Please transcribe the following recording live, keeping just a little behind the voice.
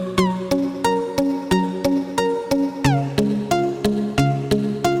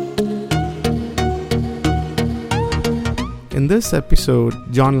this episode,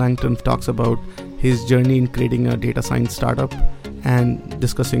 John Langton talks about his journey in creating a data science startup and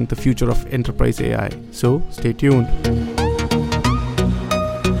discussing the future of enterprise AI. So stay tuned.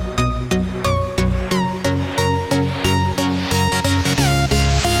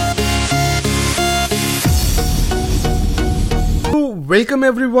 Welcome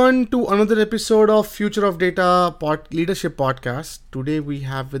everyone to another episode of Future of Data Leadership Podcast. Today we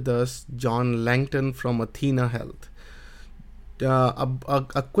have with us John Langton from Athena Health.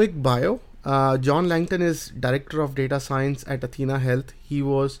 A quick bio. John Langton is Director of Data Science at Athena Health. He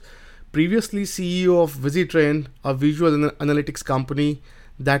was previously CEO of Visitrain, a visual analytics company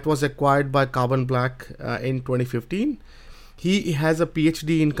that was acquired by Carbon Black in 2015. He has a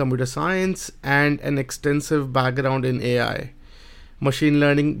PhD in computer science and an extensive background in AI, machine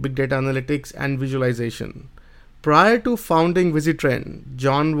learning, big data analytics, and visualization. Prior to founding Visitrain,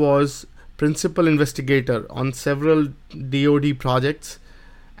 John was principal investigator on several DoD projects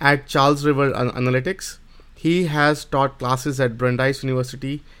at Charles River Analytics. He has taught classes at Brandeis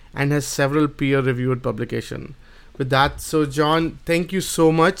University and has several peer-reviewed publications. With that, so John, thank you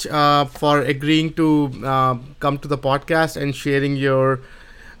so much for agreeing to come to the podcast and sharing your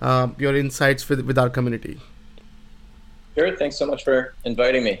insights with our community. Sure. Thanks so much for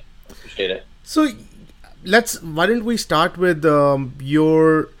inviting me. I appreciate it. So why don't we start with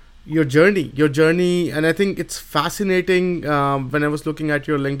your journey, and I think it's fascinating. When I was looking at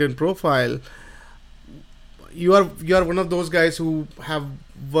your LinkedIn profile, you are one of those guys who have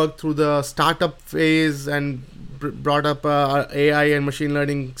worked through the startup phase and brought up a AI and machine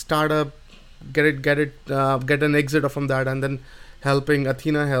learning startup, get an exit from that, and then helping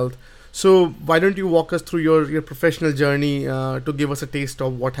Athena Health. So why don't you walk us through your professional journey to give us a taste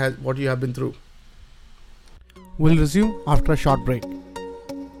of what you have been through? We'll resume after a short break.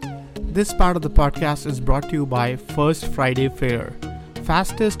 This part of the podcast is brought to you by First Friday Fair,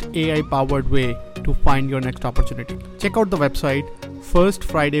 fastest AI-powered way to find your next opportunity. Check out the website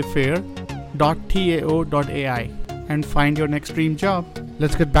firstfridayfair.tao.ai and find your next dream job.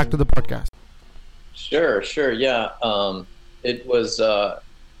 Let's get back to the podcast. Sure. Yeah. It was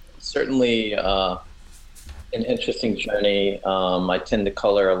certainly an interesting journey. I tend to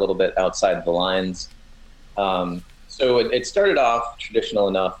color a little bit outside the lines. So it started off traditional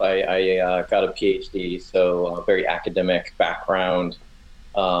enough. I got a PhD, so a very academic background,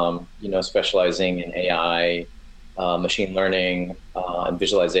 specializing in AI, machine learning, and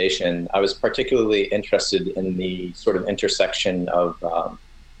visualization. I was particularly interested in the sort of intersection of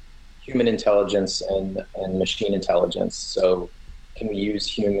human intelligence and machine intelligence. So can we use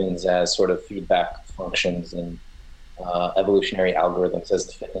humans as sort of feedback functions and evolutionary algorithms as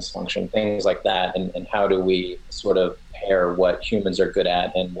the fitness function, things like that, and how do we sort of pair what humans are good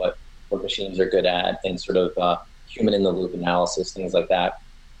at and what machines are good at, and sort of human in the loop analysis, things like that.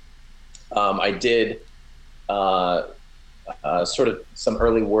 I did sort of some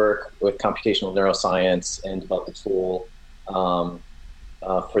early work with computational neuroscience and developed a tool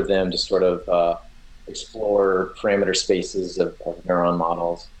for them to sort of explore parameter spaces of neuron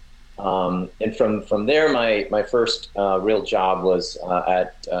models. And from there, my first real job was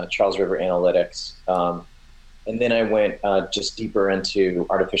at Charles River Analytics. And then I went just deeper into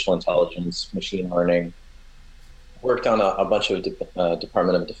artificial intelligence, machine learning, worked on a bunch of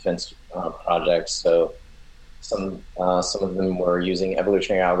Department of Defense projects. So some of them were using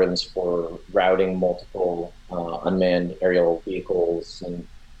evolutionary algorithms for routing multiple unmanned aerial vehicles and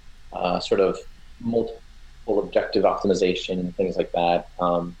sort of multiple objective optimization, things like that.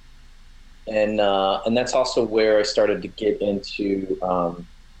 And that's also where I started to get into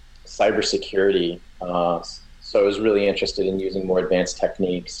cybersecurity. So I was really interested in using more advanced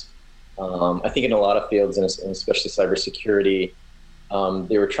techniques. I think in a lot of fields, and especially cybersecurity,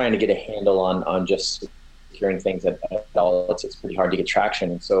 they were trying to get a handle on just securing things at all. It's pretty hard to get traction.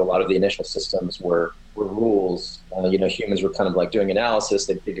 And so a lot of the initial systems were rules. Humans were kind of like doing analysis.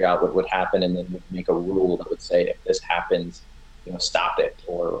 They'd figure out what would happen and then make a rule that would say, if this happens, stop it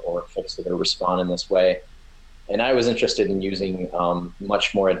or fix it or respond in this way. And I was interested in using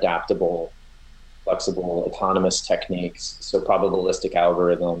much more adaptable, flexible, autonomous techniques. So probabilistic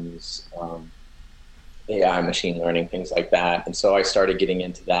algorithms, AI, machine learning, things like that. And so I started getting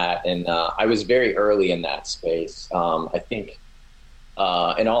into that. And I was very early in that space. I think,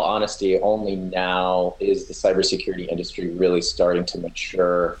 in all honesty, only now is the cybersecurity industry really starting to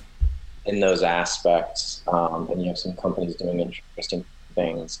mature in those aspects. And you have some companies doing interesting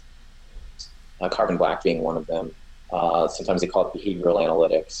things, Carbon Black being one of them. Sometimes they call it behavioral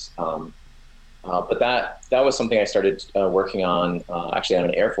analytics. But that was something I started working on actually on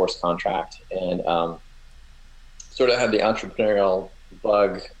an Air Force contract. And sort of had the entrepreneurial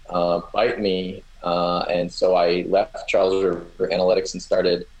bug bite me, and so I left Charles River Analytics and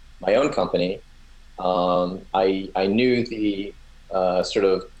started my own company. I knew the sort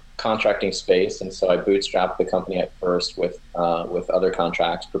of contracting space, and so I bootstrapped the company at first with other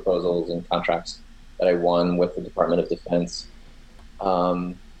contracts, proposals, and contracts that I won with the Department of Defense.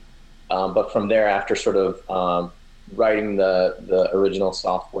 But from there, after sort of writing the original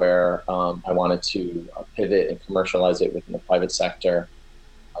software, I wanted to pivot and commercialize it within the private sector.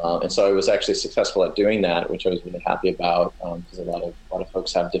 And so I was actually successful at doing that, which I was really happy about, because a lot of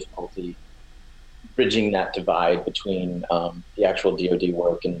folks have difficulty bridging that divide between the actual DoD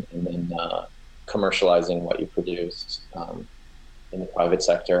work and then commercializing what you produce in the private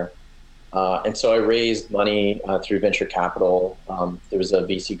sector. And so I raised money through venture capital. There was a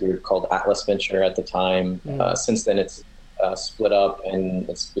VC group called Atlas Venture at the time. Since then, it's split up and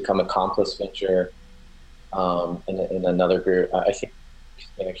it's become Accomplice Venture in another group. I think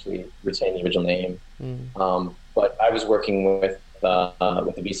they actually retain the original name. But I was working with a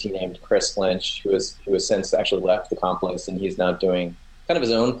VC named Chris Lynch, who has since actually left Accomplice, and he's now doing kind of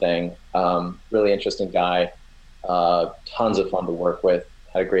his own thing. Really interesting guy. Tons of fun to work with.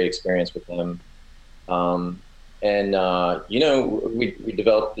 Had a great experience with him. We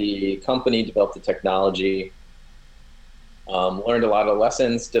developed the company, developed the technology, learned a lot of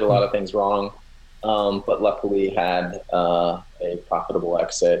lessons, did a lot of things wrong, but luckily had a profitable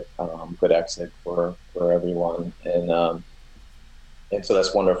exit, good exit for everyone. And so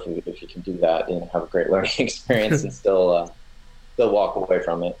that's wonderful if you can do that and have a great learning experience and still walk away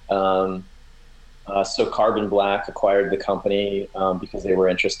from it. So Carbon Black acquired the company because they were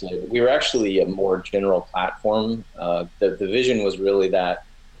interested. We were actually a more general platform. The vision was really that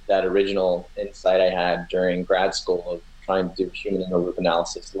original insight I had during grad school of trying to do human in the loop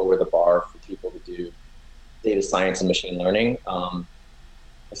analysis, lower the bar for people to do data science and machine learning.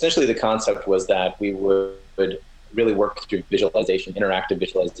 Essentially, the concept was that we would really work through visualization, interactive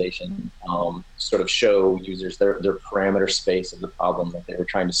visualization, sort of show users their parameter space of the problem that they were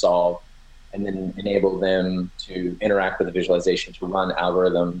trying to solve, and then enable them to interact with the visualization to run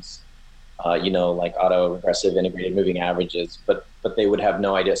algorithms, like auto-regressive integrated moving averages, but they would have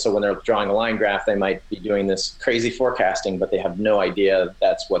no idea. So when they're drawing a line graph, they might be doing this crazy forecasting, but they have no idea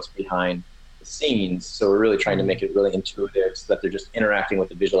that's what's behind the scenes. So we're really trying to make it really intuitive so that they're just interacting with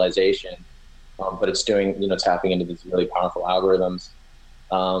the visualization, but it's doing, tapping into these really powerful algorithms.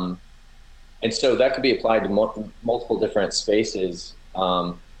 And so that could be applied to multiple different spaces.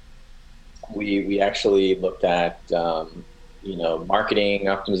 We actually looked at, marketing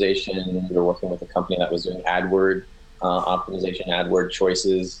optimization. We were working with a company that was doing AdWord optimization, AdWord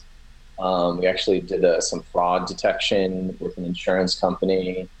choices. We actually did some fraud detection with an insurance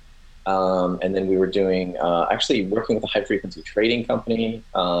company. And then we were doing, actually working with a high frequency trading company,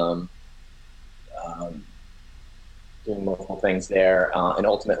 doing multiple things there. And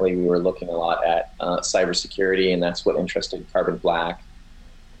ultimately we were looking a lot at cybersecurity, and that's what interested Carbon Black.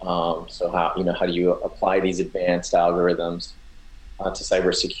 So how do you apply these advanced algorithms to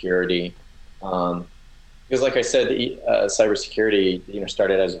cybersecurity? Because like I said, cybersecurity,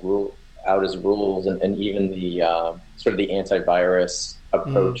 started as rules, and even the sort of the antivirus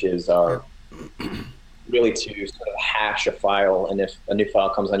approaches are really to sort of hash a file. And if a new file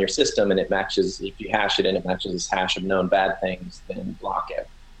comes on your system and if you hash it and it matches this hash of known bad things, then block it.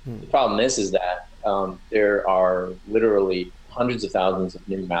 The problem is that there are literally hundreds of thousands of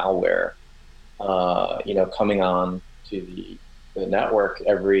new malware, coming on to the network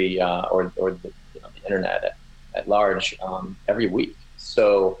every or the internet at large every week.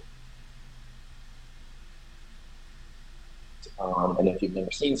 So, and if you've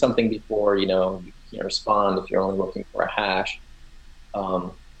never seen something before, you can't respond if you're only looking for a hash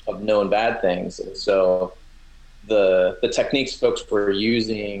of known bad things. And so the techniques folks were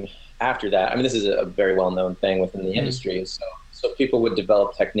using after that, this is a very well-known thing within the industry. So people would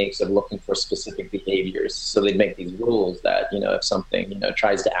develop techniques of looking for specific behaviors. So they'd make these rules that, if something,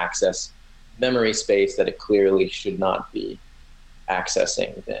 tries to access memory space that it clearly should not be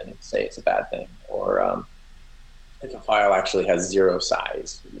accessing, then say it's a bad thing. Or if a file actually has zero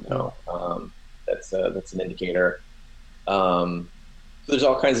size, that's an indicator. So there's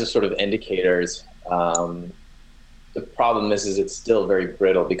all kinds of sort of indicators. The problem is it's still very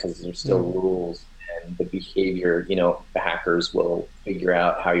brittle because there's still rules, and the behavior, the hackers will figure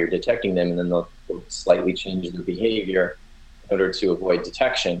out how you're detecting them, and then they'll slightly change their behavior in order to avoid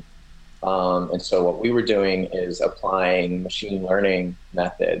detection. And so what we were doing is applying machine learning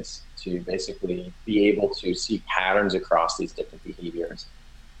methods to basically be able to see patterns across these different behaviors.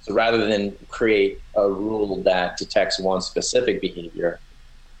 So rather than create a rule that detects one specific behavior,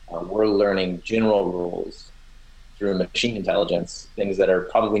 we're learning general rules through machine intelligence, things that are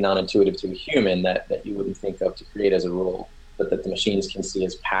probably non-intuitive to a human that you wouldn't think of to create as a rule, but that the machines can see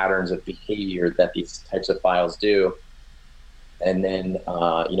as patterns of behavior that these types of files do, and then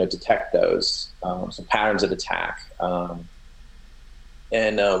detect those. So patterns of attack.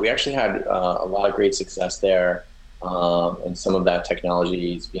 And we actually had a lot of great success there. And some of that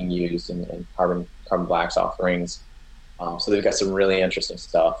technology is being used in Carbon Black's offerings. So they've got some really interesting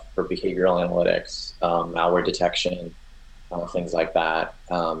stuff for behavioral analytics, malware detection, things like that.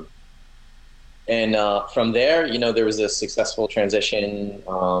 And from there, there was a successful transition,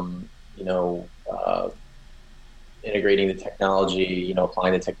 integrating the technology,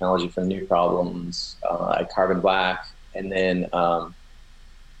 applying the technology for new problems at Carbon Black. And then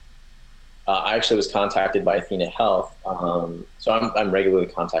I actually was contacted by Athena Health. So I'm regularly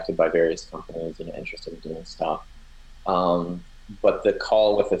contacted by various companies, interested in doing stuff. But the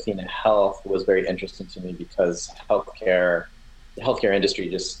call with Athena Health was very interesting to me because the healthcare industry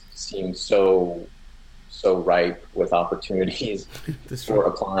just seemed so ripe with opportunities for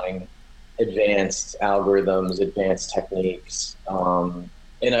applying advanced algorithms, advanced techniques. And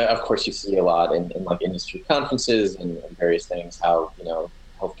of course, you see a lot in like industry conferences and various things how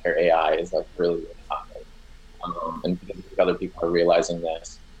healthcare AI is like really happening, and because other people are realizing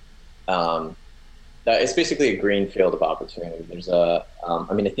this, that it's basically a green field of opportunity. There's I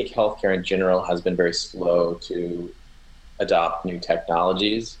think healthcare in general has been very slow to adopt new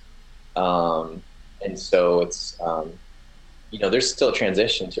technologies, and so it's there's still a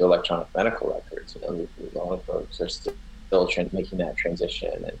transition to electronic medical records. A lot of folks are still making that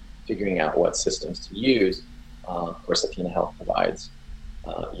transition and figuring out what systems to use. Of course, Athena Health provides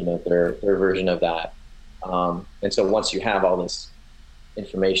their version of that. And so once you have all this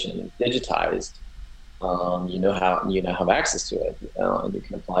information digitized, you now have access to it, and you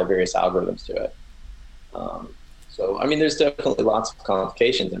can apply various algorithms to it. So there's definitely lots of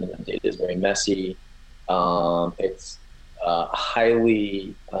complications. That data is very messy. It's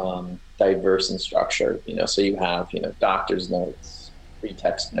highly diverse in structure. So you have doctor's notes, free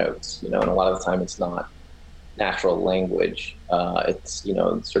text notes. And a lot of the time it's not natural language. It's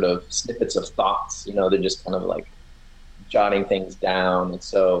sort of snippets of thoughts. They're just kind of like jotting things down. And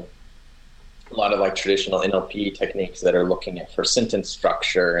so a lot of like traditional NLP techniques that are looking for sentence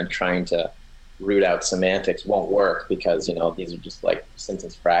structure and trying to root out semantics won't work because these are just like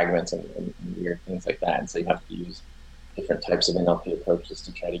sentence fragments and weird things like that. And so you have to use different types of NLP approaches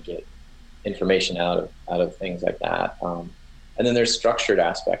to try to get information out of things like that. And then there's structured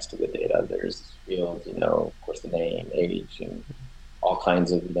aspects to the data. There's fields, of course, the name, age, and all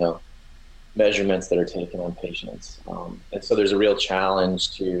kinds of measurements that are taken on patients. And so there's a real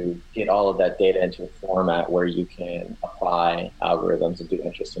challenge to get all of that data into a format where you can apply algorithms and do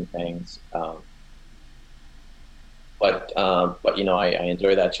interesting things. But I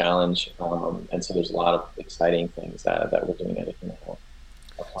enjoy that challenge, and so there's a lot of exciting things that we're doing at Athena Health,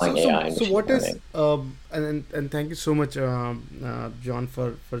 applying AI and machine learning. And thank you so much, John,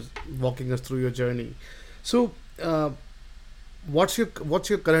 for walking us through your journey. So, what's your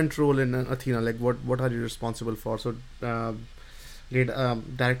current role in Athena? Like, what are you responsible for? So,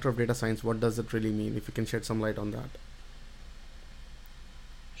 director of data science. What does it really mean? If you can shed some light on that.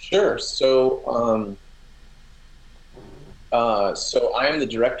 Sure. So I am the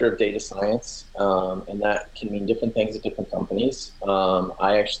director of data science, and that can mean different things at different companies.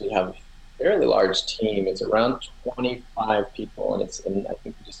 I actually have a fairly large team. It's around 25 people, and I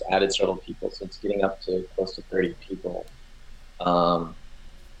think we just added several people, so it's getting up to close to 30 people. And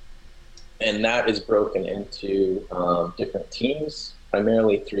that is broken into different teams,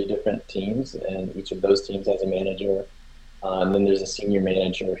 primarily 3 different teams, and each of those teams has a manager. And then there's a senior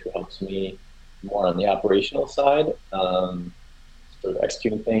manager who helps me more on the operational side, sort of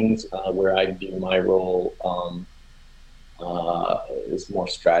executing things, where I view my role is more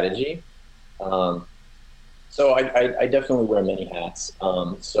strategy. So I definitely wear many hats.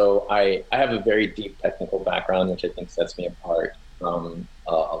 So I have a very deep technical background, which I think sets me apart from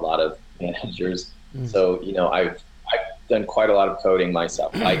a lot of managers. So I've done quite a lot of coding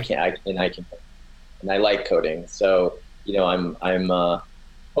myself. I like coding. So I'm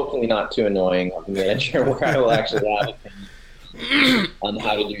hopefully not too annoying of a manager where I will actually have opinions on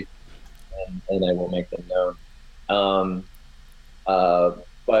how to do things, and I will make them known.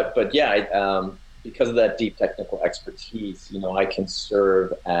 But yeah, because of that deep technical expertise, I can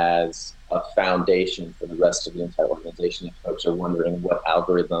serve as a foundation for the rest of the entire organization. If folks are wondering what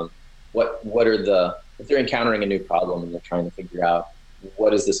algorithm, if they're encountering a new problem and they're trying to figure out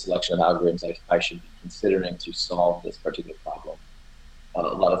what is the selection of algorithms I should be considering to solve this particular problem. A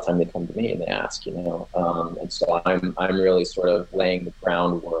lot of the time they come to me and they ask, and so I'm really sort of laying the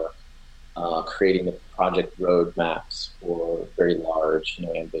groundwork, creating the project roadmaps for very large,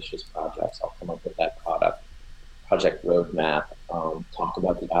 ambitious projects. I'll come up with that project roadmap, talk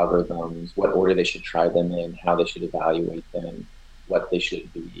about the algorithms, what order they should try them in, how they should evaluate them, what they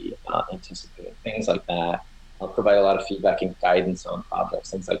should be anticipating, things like that. I'll provide a lot of feedback and guidance on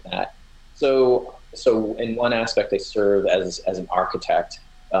projects, things like that. So in one aspect, I serve as an architect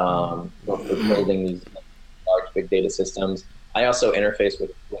for building these large big data systems. I also interface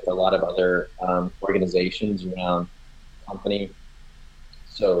with a lot of other organizations around the company.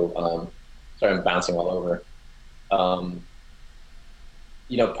 So sorry, I'm bouncing all over.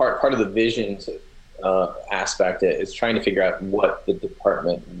 Part of the vision aspect is trying to figure out what the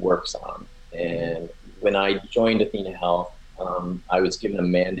department works on. And when I joined Athena Health, I was given a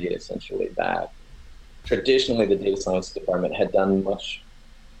mandate essentially that traditionally the data science department had done much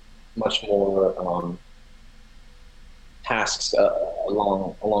more tasks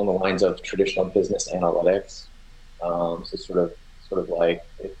along the lines of traditional business analytics. So sort of like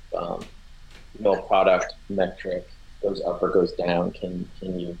if a product metric goes up or goes down, can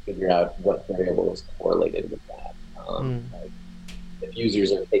you figure out what variable is correlated with that? Like if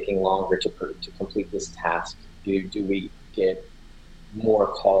users are taking longer to complete this task, do we get more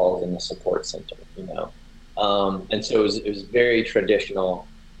calls in the support center? And so it was very traditional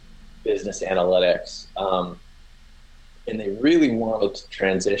business analytics, and they really wanted to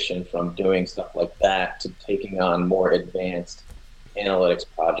transition from doing stuff like that to taking on more advanced analytics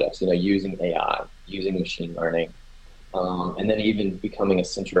projects. Using AI, using machine learning, and then even becoming a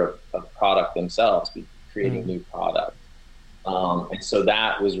center of product themselves, creating new product. And so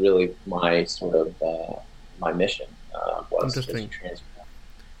that was really my sort of my mission was to transform.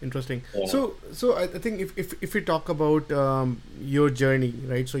 Interesting. Yeah. So I think if we talk about your journey,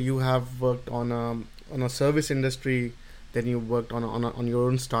 right? So you have worked on a service industry, then you worked on your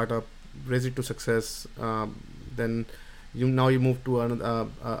own startup, Raise It to Success. Then you move to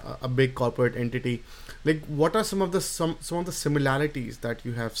a big corporate entity. Like, what are some of the similarities that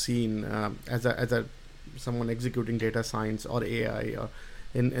you have seen as someone executing data science or AI, or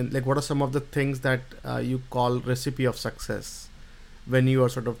in like what are some of the things that you call recipe of success when you are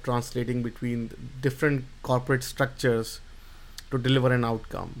sort of translating between different corporate structures to deliver an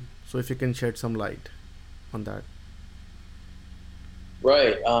outcome? So if you can shed some light on that.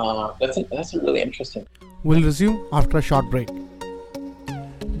 Right. That's a really interesting. We'll resume after a short break.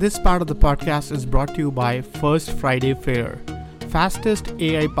 This part of the podcast is brought to you by First Friday Fair, fastest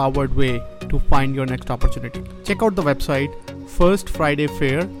AI-powered way to find your next opportunity. Check out the website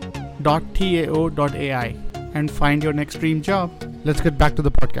firstfridayfair.tao.ai and find your next dream job. Let's get back to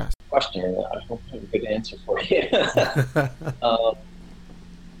the podcast. Question. I hope I have a good answer for you.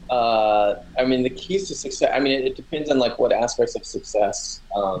 The keys to success. It depends on like what aspects of success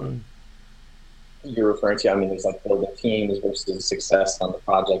you're referring to. There's like building teams versus success on the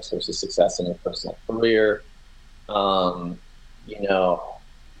projects versus success in your personal career. I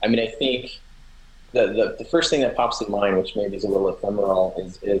think the first thing that pops in mind, which maybe is a little ephemeral,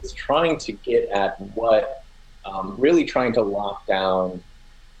 is trying to get at what, really trying to lock down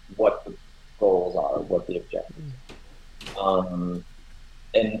what the goals are, what the objectives are.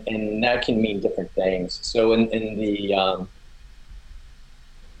 And that can mean different things. So in the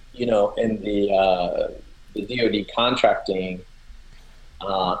DoD contracting,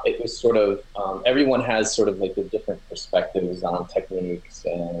 it was sort of everyone has sort of like the different perspectives on techniques,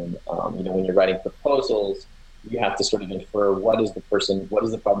 and when you're writing proposals, you have to sort of infer what is the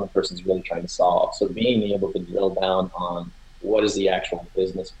problem the person's really trying to solve. So being able to drill down on what is the actual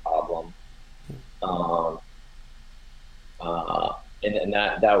business problem, and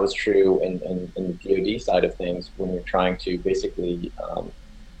that was true in the DoD side of things when you're trying to basically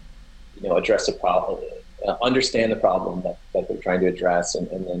address a problem, understand the problem that they're trying to address, and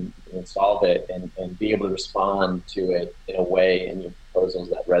then solve it, and be able to respond to it in a way in your proposals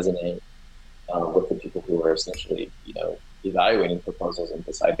that resonate with the people who are essentially evaluating proposals and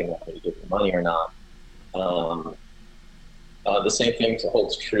deciding whether to give you money or not. The same thing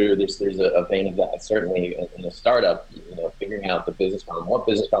holds true. There's a vein of that certainly in a startup. Figuring out the business problem. What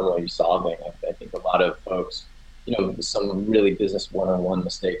business problem are you solving? I think a lot of folks, some really business one-on-one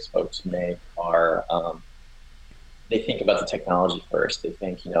mistakes folks make are they think about the technology first. They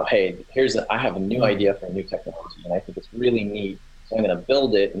think, hey, I have a new idea for a new technology, and I think it's really neat. So I'm going to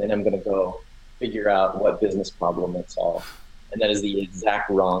build it, and then I'm going to go figure out what business problem it solves. And that is the exact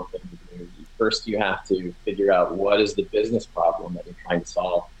wrong thing to do. first you have to figure out what is the business problem that you're trying to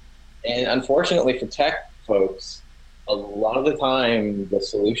solve. And unfortunately for tech folks, a lot of the time the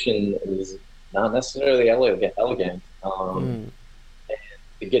solution is not necessarily elegant.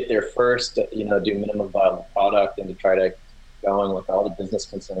 To get there first, do minimum viable product and to try to going with all the business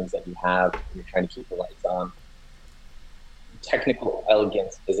concerns that you have when you're trying to keep the lights on. Technical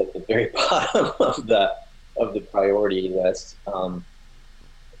elegance is at the very bottom of the priority list,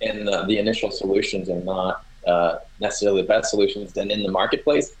 and the initial solutions are not necessarily the best solutions. And in the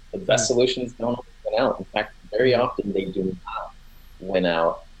marketplace, the best solutions don't win out. In fact, very often they do not win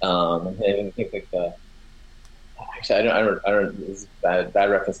out. I think like actually, I don't. This is a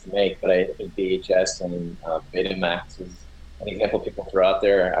bad reference to make, but I think VHS and Betamax is an example people throw out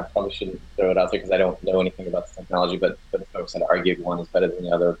there. I probably shouldn't throw it out there because I don't know anything about the technology, but the folks that argued one is better than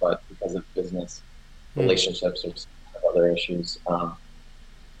the other, but because of business relationships or other issues.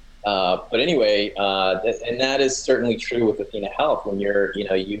 But anyway, and that is certainly true with Athena Health. When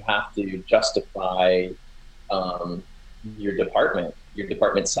you have to justify your department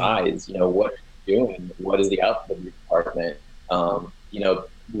size. What are you doing? What is the output of your department?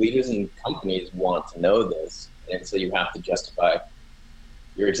 Leaders and companies want to know this, and so you have to justify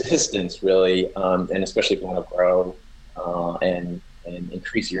your existence, really, and especially if you want to grow and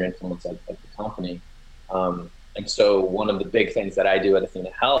increase your influence at the company. And so one of the big things that I do at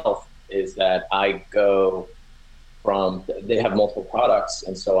Athena Health is that I go they have multiple products,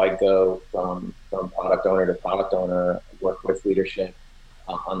 and so I go from product owner to product owner, work with leadership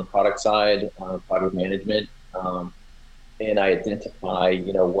on the product side, product management, and I identify,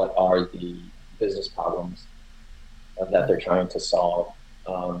 what are the business problems that they're trying to solve.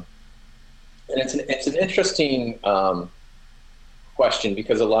 And it's an interesting question,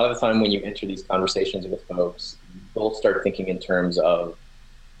 because a lot of the time when you enter these conversations with folks, they'll start thinking in terms of,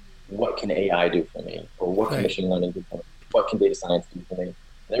 what can AI do for me? Or what can machine learning do for me? What can data science do for me?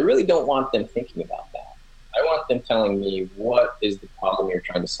 And I really don't want them thinking about that. I want them telling me, what is the problem you're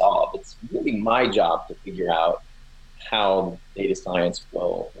trying to solve? It's really my job to figure out how data science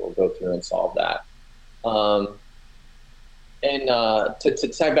will go through and solve that. And to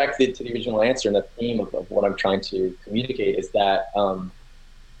tie back to the original answer, and the theme of what I'm trying to communicate is that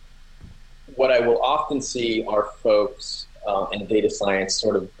what I will often see are folks in data science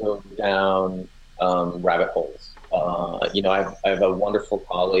sort of go down rabbit holes. I have a wonderful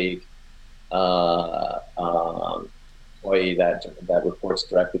colleague, employee that reports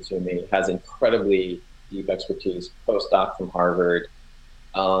directly to me, has incredibly deep expertise, postdoc from Harvard,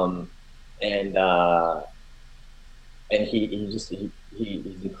 and he's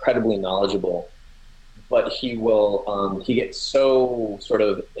incredibly knowledgeable, but he gets so sort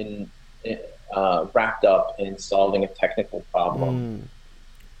of wrapped up in solving a technical problem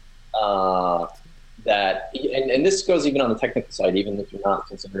that, and this goes even on the technical side, even if you're not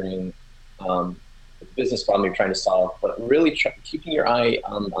considering the business problem you're trying to solve, but really keeping your eye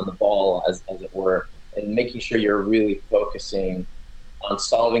on the ball, as it were, and making sure you're really focusing on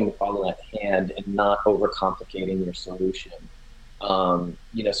solving the problem at hand and not overcomplicating your solution.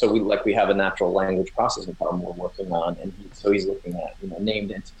 So we have a natural language processing problem we're working on, and he's looking at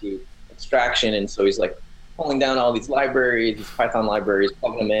named entity extraction, and so he's like pulling down all these libraries, these Python libraries,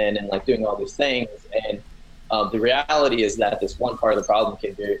 plugging them in, and like doing all these things. And the reality is that this one part of the problem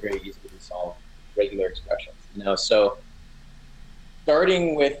can very, very easily be solved with regular expressions. So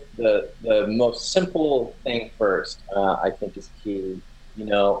starting with the most simple thing first, I think is key.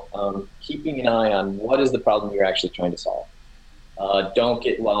 Keeping an eye on what is the problem you're actually trying to solve. Don't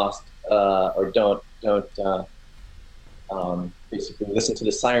get lost, or don't basically listen to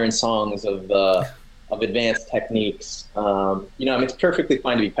the siren songs of advanced techniques. It's perfectly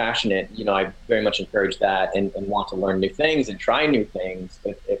fine to be passionate. I very much encourage that and want to learn new things and try new things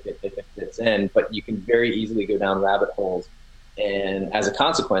if it fits in. But you can very easily go down rabbit holes, and as a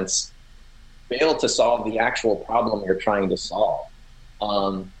consequence, fail to solve the actual problem you're trying to solve.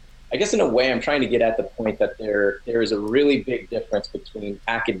 I guess in a way, I'm trying to get at the point that there is a really big difference between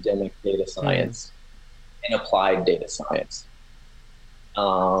academic data science and applied data science.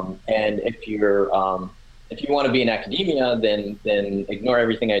 And if you want to be in academia, then ignore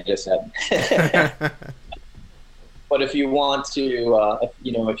everything I just said. But if you want to,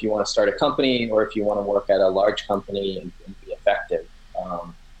 if you want to start a company, or if you want to work at a large company and be effective,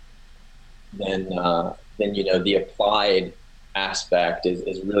 then the applied aspect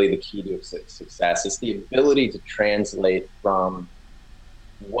is really the key to success. It's the ability to translate from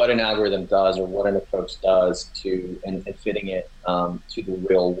what an algorithm does or what an approach does and fitting it to the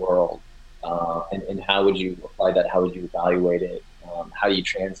real world. And how would you apply that? How would you evaluate it? How do you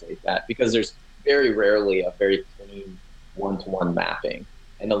translate that? Because there's very rarely a very clean one-to-one mapping.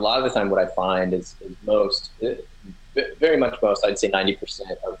 And a lot of the time what I find is most, very much most, I'd say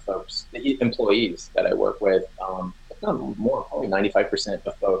 90% of folks, the employees that I work with, if not more, probably 95%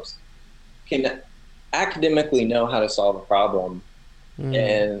 of folks can academically know how to solve a problem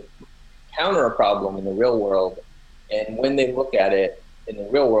and counter a problem in the real world. And when they look at it in the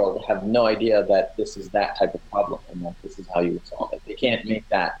real world, have no idea that this is that type of problem and that this is how you would solve it. They can't make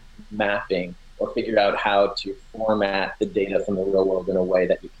that mapping or figure out how to format the data from the real world in a way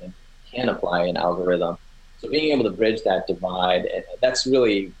that you can apply an algorithm. So being able to bridge that divide, that's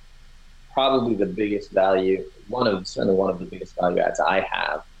really probably the biggest value, certainly one of the biggest value adds I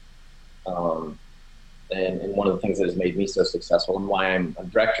have. And one of the things that has made me so successful and why I'm a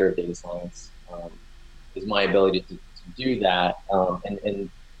director of data science is my ability to do that and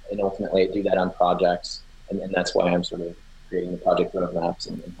ultimately do that on projects. And that's why I'm sort of creating the project roadmaps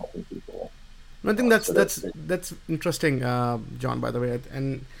and helping people. I think that's interesting, John, by the way.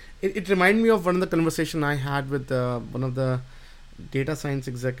 And it reminded me of one of the conversation I had with one of the data science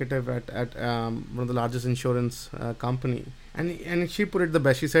executive at one of the largest insurance company. And she put it the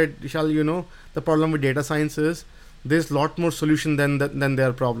best. She said, Vishal, the problem with data science is there's a lot more solution than there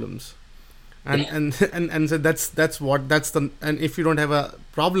are problems. And so and if you don't have a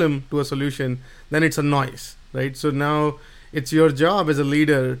problem to a solution, then it's a noise, right? So now it's your job as a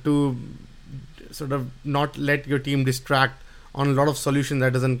leader to sort of not let your team distract on a lot of solution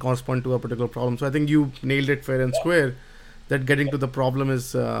that doesn't correspond to a particular problem. So I think you nailed it fair and square, that getting to the problem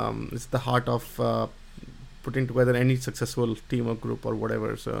is the heart of putting together any successful team or group or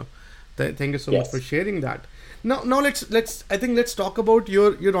whatever. So thank you so much for sharing that. Now let's talk about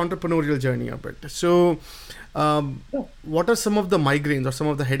your entrepreneurial journey a bit. So what are some of the migraines or some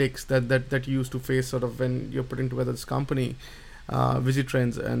of the headaches that you used to face sort of when you're putting together this company,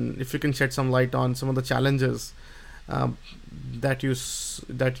 VisiTrends, and if you can shed some light on some of the challenges that you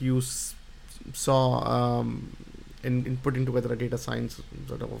saw in putting together a data science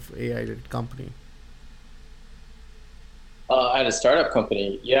sort of AI-related company. At a startup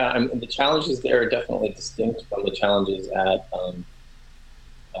company, the challenges there are definitely distinct from the challenges at a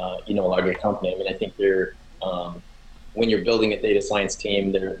larger company. I mean, I think when you're building a data science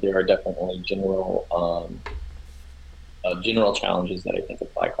team, there are definitely general challenges that I think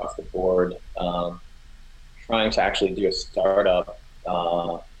apply across the board. Trying to actually do a startup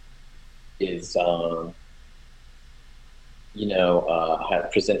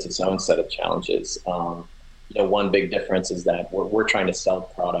presents its own set of challenges. One big difference is that we're trying to sell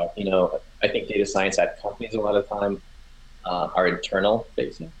product. I think data science at companies a lot of time are internal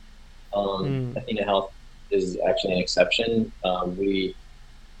facing. Athena Health is actually an exception. We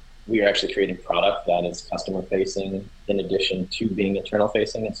are actually creating product that is customer facing in addition to being internal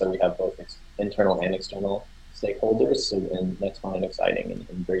facing. And so we have both internal and external stakeholders. And that's fun and exciting and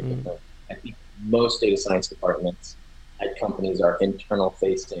very different. I think most data science departments at companies are internal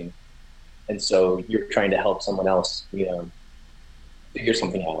facing. And so you're trying to help someone else, figure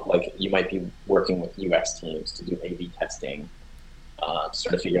something out. Like you might be working with UX teams to do A/B testing, to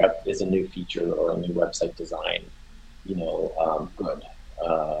sort of figure out is a new feature or a new website design, good.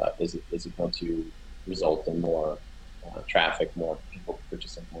 Is it going to result in more traffic, more people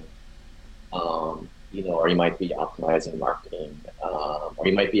purchasing more? Or you might be optimizing marketing, or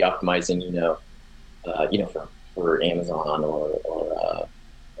you might be optimizing, for Amazon or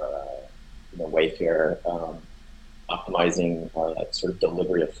Wayfair, optimizing sort of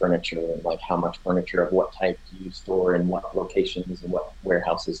delivery of furniture and like how much furniture of what type do you store in what locations and what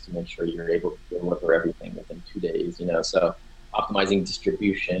warehouses to make sure you're able to deliver everything within 2 days. So optimizing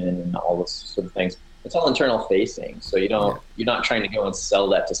distribution and all those sort of things. It's all internal facing. So you're not trying to go and sell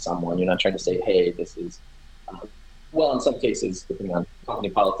that to someone. You're not trying to say, hey, this is, in some cases, depending on company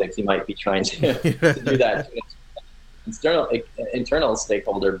politics, you might be trying to do that to internal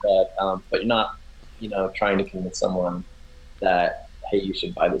stakeholder, but you're not, trying to convince someone that, hey, you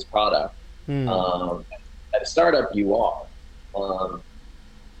should buy this product. At a startup, you are.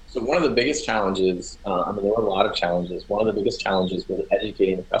 So one of the biggest challenges, there were a lot of challenges. One of the biggest challenges was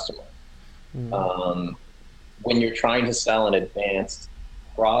educating the customer. When you're trying to sell an advanced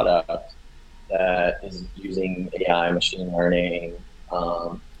product that is using AI, machine learning,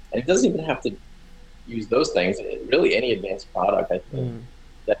 and it doesn't even have to use those things. Really, any advanced product, I think,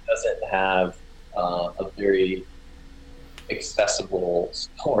 that doesn't have a very accessible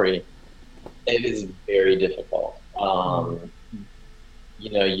story, it is very difficult.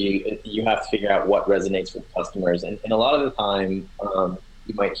 You have to figure out what resonates with customers, and a lot of the time,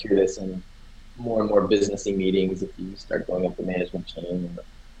 you might hear this in more and more businessy meetings, if you start going up the management chain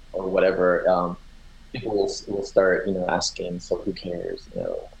or whatever, people will start, asking, so who cares,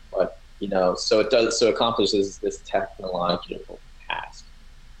 but, so it accomplishes this technological task.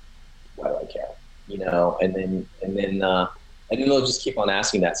 Why do I care? And then they'll just keep on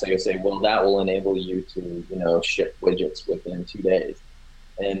asking that. So you'll say, well, that will enable you to, ship widgets within 2 days.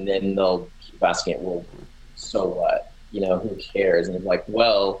 And then they'll keep asking it, well, so what? Who cares? And it's like,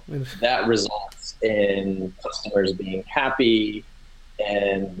 well, that results in customers being happy,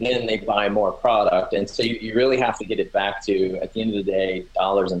 and then they buy more product. And so you really have to get it back to, at the end of the day,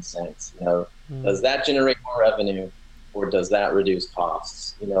 dollars and cents. Does that generate more revenue, or does that reduce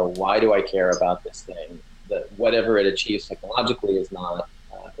costs? Why do I care about this thing? That whatever it achieves technologically is not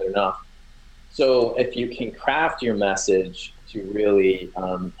good enough. So if you can craft your message to really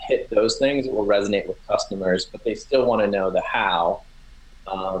hit those things, it will resonate with customers, but they still want to know the how.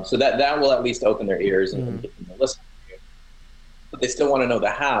 So that will at least open their ears and get them to listen to you. But they still want to know the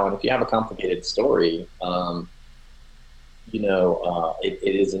how. And if you have a complicated story, it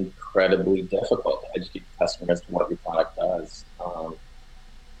is incredibly difficult to educate customers to what your product does.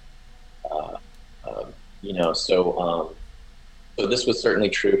 So this was certainly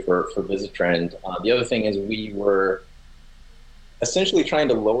true for VisitTrend. The other thing is we were essentially trying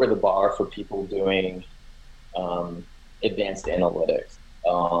to lower the bar for people doing advanced analytics.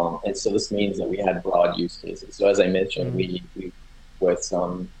 And so this means that we had broad use cases. So as I mentioned, we with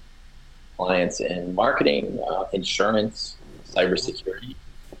some clients in marketing, insurance, cybersecurity.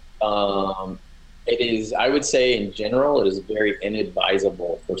 It is, I would say in general, it is very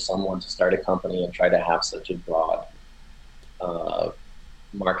inadvisable for someone to start a company and try to have such a broad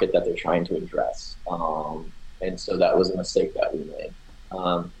market that they're trying to address. And so that was a mistake that we made.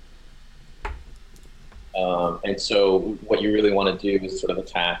 And so what you really want to do is sort of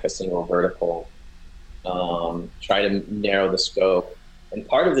attack a single vertical, try to narrow the scope. And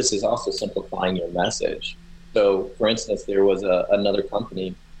part of this is also simplifying your message. So for instance, there was another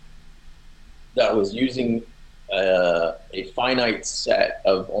company that was using a finite set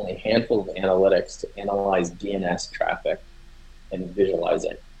of only a handful of analytics to analyze DNS traffic and visualize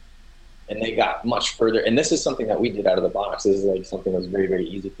it. And they got much further. And this is something that we did out of the box. This is like something that was very, very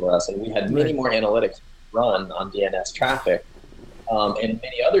easy for us. And we had many more analytics run on DNS traffic and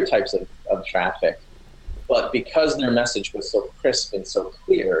many other types of traffic. But because their message was so crisp and so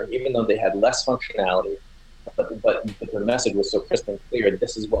clear, even though they had less functionality, but their message was so crisp and clear,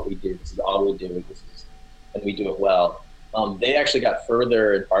 this is what we do, this is all we do, and we do it well. They actually got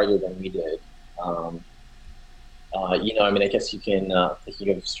further and farther than we did. I guess you can, thinking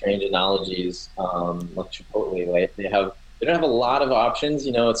of strange analogies, like Chipotle, they don't have a lot of options,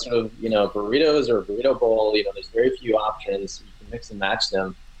 it's sort of, burritos or a burrito bowl, there's very few options, you can mix and match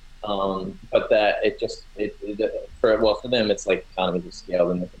them. But that for them, it's like economies of scale,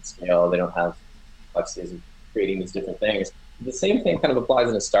 then they can scale, they don't have complexities of creating these different things. The same thing kind of applies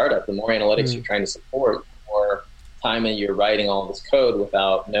in a startup. The more analytics you're trying to support, the more time that you're writing all this code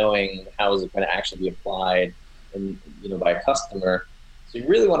without knowing how is it going to actually be applied and by a customer. So you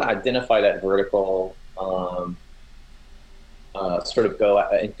really want to identify that vertical, sort of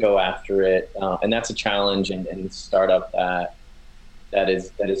go after it, and that's a challenge in startup that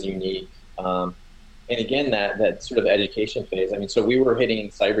is unique. And again, that sort of education phase. I mean, so we were hitting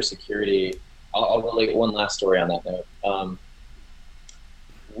cybersecurity. I'll relate one last story on that note.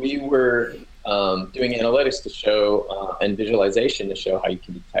 We were doing analytics to show and visualization to show how you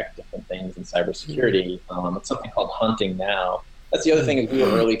can detect different things in cybersecurity. It's something called hunting now. That's the other thing is we were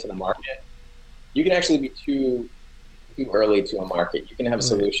early to the market. You can actually be too early to a market. You can have a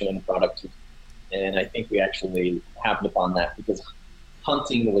solution and a product, and I think we actually happened upon that because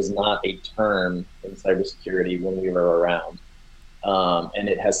hunting was not a term in cybersecurity when we were around. And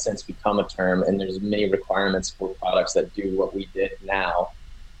it has since become a term, and there's many requirements for products that do what we did now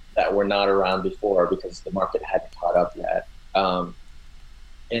that were not around before because the market hadn't caught up yet.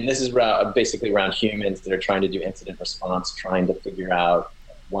 And this is basically around humans that are trying to do incident response, trying to figure out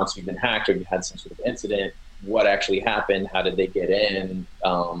once you've been hacked or you had some sort of incident, what actually happened, how did they get in,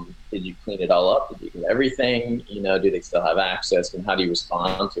 did you clean it all up, did you get everything, do they still have access, and how do you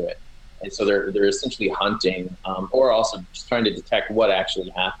respond to it? And so they're essentially hunting, or also just trying to detect what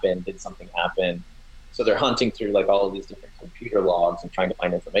actually happened, did something happen? So they're hunting through like all of these different computer logs and trying to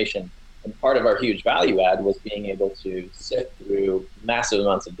find information. And part of our huge value add was being able to sift through massive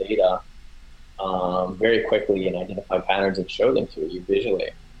amounts of data very quickly and identify patterns and show them to you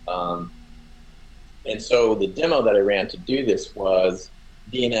visually. And so the demo that I ran to do this was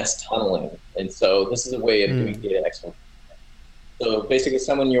DNS tunneling. And so this is a way of doing data exploration. So basically,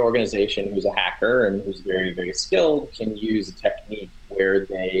 someone in your organization who's a hacker and who's very, very skilled can use a technique where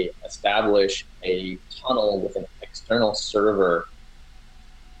they establish a tunnel with an external server,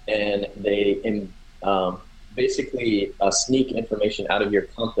 and they basically sneak information out of your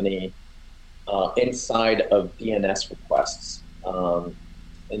company inside of DNS requests,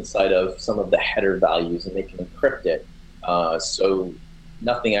 inside of some of the header values, and they can encrypt it so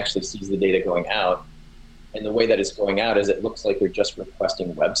nothing actually sees the data going out. And the way that it's going out is it looks like you're just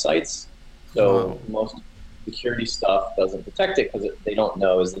requesting websites. So most security stuff doesn't detect it because they don't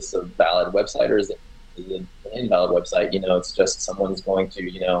know, is this a valid website or is it an invalid website? It's just someone's going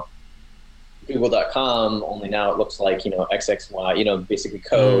to, google.com, only now it looks like, XXY, basically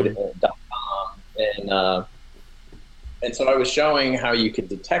code.com. And so I was showing how you could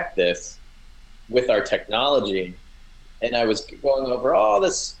detect this with our technology. And I was going over all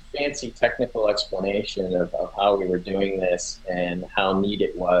this fancy technical explanation of how we were doing this and how neat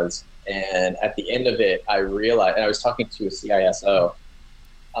it was. And at the end of it, I realized, and I was talking to a CISO,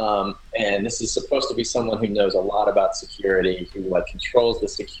 and this is supposed to be someone who knows a lot about security, who controls the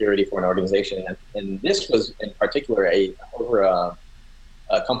security for an organization. And this was in particular over a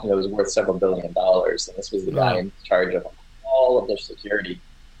company that was worth several $1 billion. And this was the guy in charge of all of their security.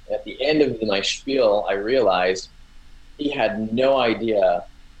 And at the end of my spiel, I realized he had no idea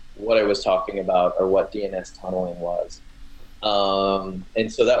what I was talking about or what DNS tunneling was.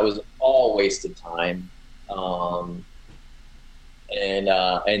 And so that was all wasted time. And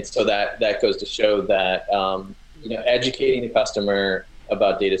so that goes to show that, educating the customer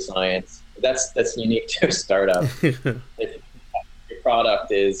about data science, that's unique to a startup. If your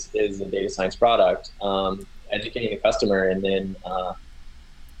product is a data science product, educating the customer and then,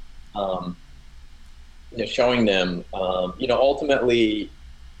 showing them, ultimately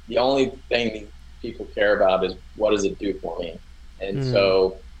the only thing people care about is what does it do for me? And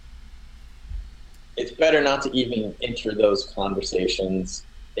so it's better not to even enter those conversations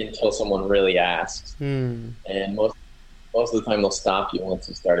until someone really asks. And most of the time they'll stop you once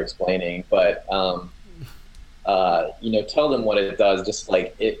you start explaining, but tell them what it does, just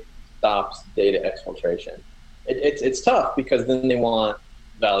like it stops data exfiltration. It's tough because then they want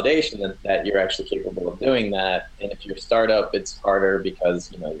validation that you're actually capable of doing that. And if you're a startup, it's harder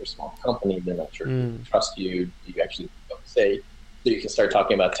because you're a small company, they're not sure if they trust you. You actually say, so you can start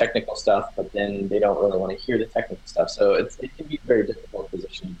talking about technical stuff, but then they don't really want to hear the technical stuff. So it can be a very difficult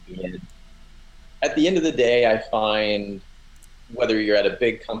position to be in. At the end of the day, I find whether you're at a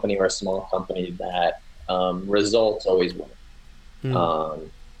big company or a small company that results always win.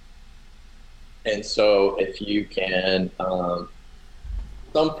 And so if you can,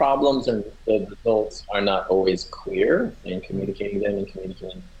 some problems and the results are not always clear, and communicating them and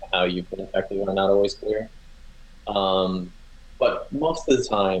communicating how you've been effective are not always clear. But most of the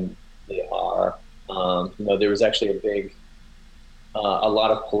time they are. There was actually a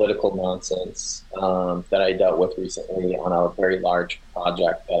lot of political nonsense that I dealt with recently on a very large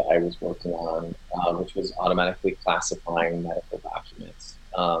project that I was working on, which was automatically classifying medical documents.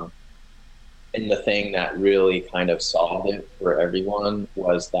 And the thing that really kind of solved it for everyone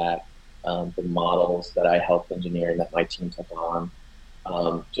was that the models that I helped engineer and that my team took on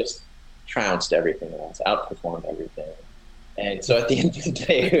just trounced everything else, outperformed everything. And so at the end of the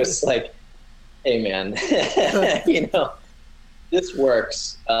day, it was like, hey, man, this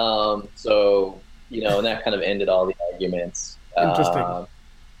works. And that kind of ended all the arguments. Interesting.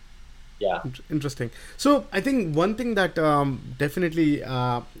 Yeah. Interesting. So I think one thing that definitely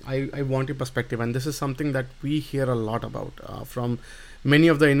I want your perspective, and this is something that we hear a lot about from many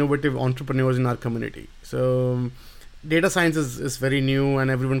of the innovative entrepreneurs in our community. So data science is very new, and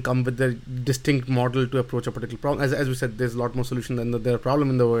everyone come with their distinct model to approach a particular problem. As we said, there's a lot more solution than there are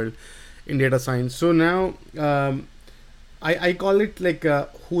problem in the world in data science. So now I call it like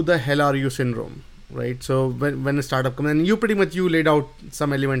who the hell are you syndrome. Right, so when a startup comes, and you laid out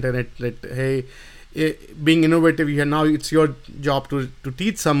some element in it that, hey, being innovative, now it's your job to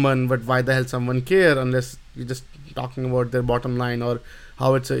teach someone, but why the hell someone care unless you're just talking about their bottom line or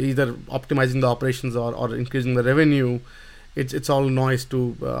how it's either optimizing the operations or increasing the revenue. It's all noise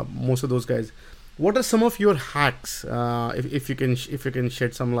to most of those guys. What are some of your hacks, if you can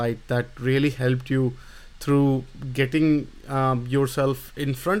shed some light, that really helped you through getting yourself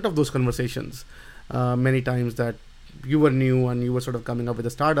in front of those conversations? Many times that you were new and you were sort of coming up with a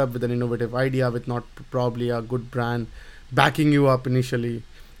startup with an innovative idea with not probably a good brand backing you up initially,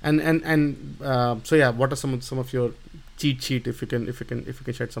 so yeah, what are some of your cheat sheet if you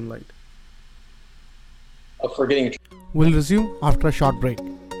can shed some light? Forgetting. We'll resume after a short break.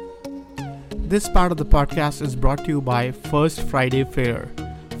 This part of the podcast is brought to you by First Friday Fair,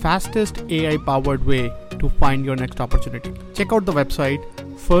 fastest AI-powered way to find your next opportunity. Check out the website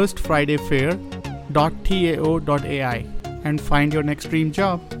firstfridayfair.tao.ai and find your next dream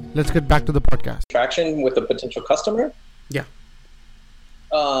job. Let's get back to the podcast. Traction with a potential customer? Yeah.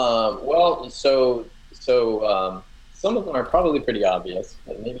 So some of them are probably pretty obvious,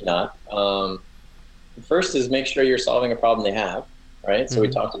 but maybe not. First is make sure you're solving a problem they have, right? So we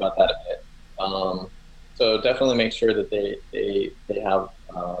talked about that a bit. So definitely make sure that they have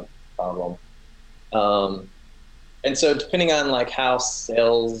a problem. And so depending on like how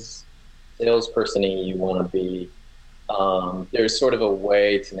salesperson-y you want to be, there's sort of a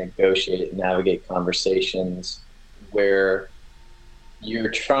way to negotiate and navigate conversations where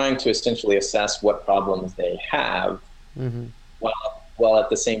you're trying to essentially assess what problems they have, while at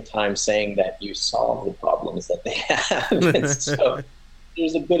the same time saying that you solve the problems that they have. And so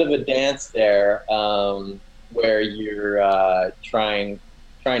there's a bit of a dance there, where you're trying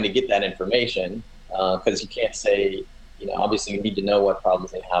to get that information, because you can't say, obviously you need to know what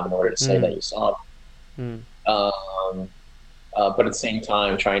problems they have in order to say that you solve them. But at the same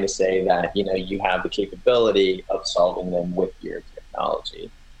time, trying to say that you have the capability of solving them with your technology.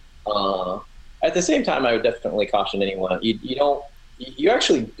 At the same time, I would definitely caution anyone: you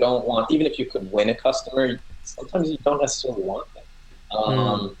actually don't want, even if you could win a customer, sometimes you don't necessarily want them.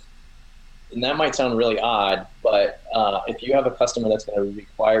 And that might sound really odd, but if you have a customer that's going to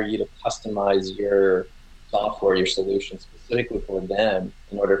require you to customize your software, your solution specifically for them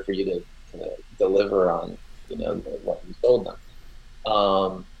in order for you to deliver on what you sold them,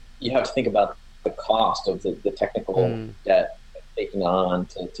 you have to think about the cost of the technical debt taking on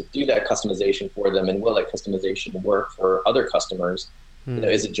to do that customization for them, and will that customization work for other customers?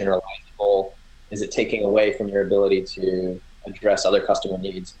 Is it generalizable? Is it taking away from your ability to address other customer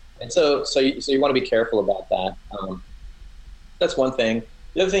needs? And so you want to be careful about that. That's one thing.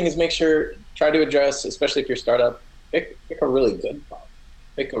 The other thing is try to address, especially if you're a startup, pick a really good problem.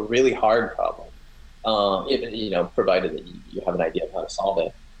 Pick a really hard problem. Provided that you have an idea of how to solve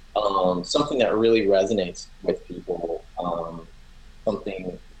it. Something that really resonates with people.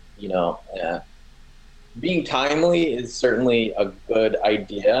 Something, being timely is certainly a good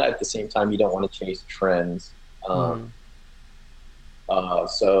idea. At the same time, you don't want to chase trends.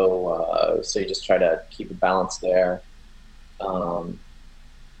 So you just try to keep a balance there. And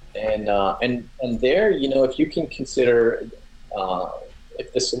there, if you can consider,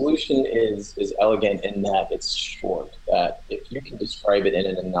 if the solution is elegant in that it's short, that if you can describe it in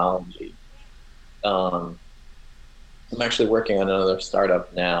an analogy. I'm actually working on another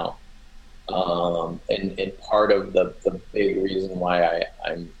startup now, and part of the big reason why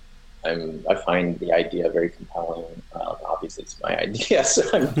I find the idea very compelling. Obviously, it's my idea, so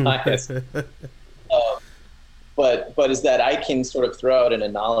I'm biased. But is that I can sort of throw out an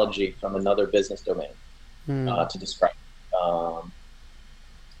analogy from another business domain to describe.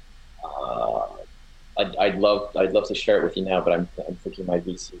 I'd love to share it with you now, but I'm thinking my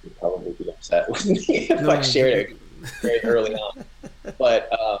VC would probably be upset with me if I shared it very early on.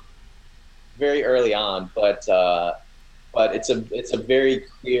 But it's a very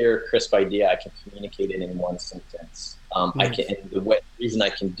clear, crisp idea. I can communicate it in one sentence. The reason I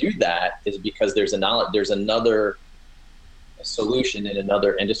can do that is because there's another solution in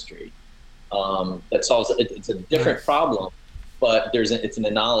another industry that solves it. It's a different problem, but it's an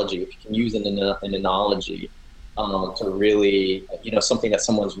analogy. If you can use an analogy to really, something that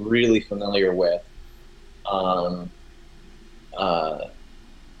someone's really familiar with.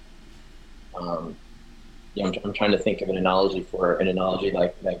 I'm trying to think of an analogy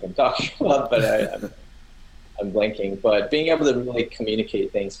like I'm talking about, but I'm blanking. But being able to really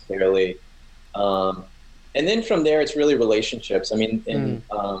communicate things clearly, and then from there, it's really relationships. I mean, and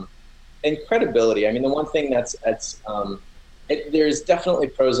credibility. I mean, the one thing there's definitely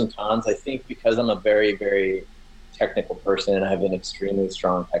pros and cons. I think because I'm a very, very technical person and I have an extremely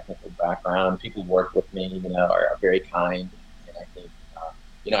strong technical background, people who work with me, are very kind, and I think,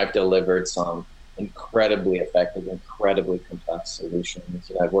 I've delivered some incredibly effective, incredibly complex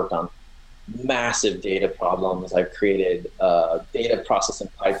solutions. I've worked on massive data problems. I've created data processing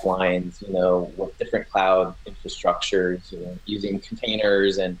pipelines, with different cloud infrastructures, using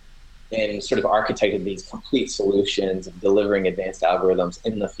containers and sort of architected these complete solutions of delivering advanced algorithms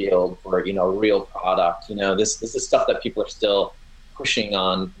in the field for, real product. This is stuff that people are still pushing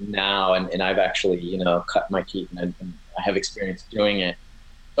on now, and I've actually, cut my teeth and I have experience doing it.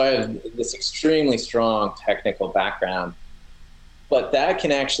 So I have this extremely strong technical background, but that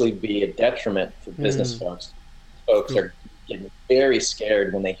can actually be a detriment for business folks. Folks are get very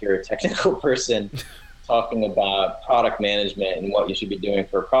scared when they hear a technical person talking about product management and what you should be doing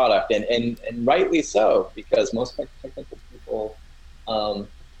for a product, and rightly so, because most technical people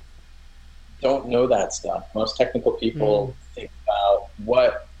don't know that stuff. Most technical people think about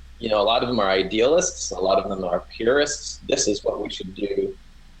what, a lot of them are idealists, a lot of them are purists. This is what we should do.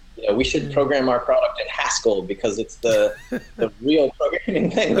 We should program our product in Haskell because it's the real programming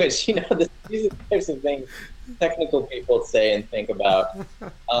language. These are the types of things technical people say and think about.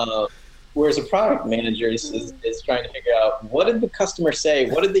 Whereas a product manager is trying to figure out, what did the customer say?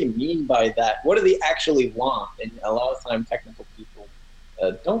 What did they mean by that? What do they actually want? And a lot of time technical people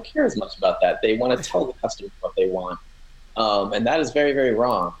don't care as much about that. They want to tell the customer what they want. And that is very, very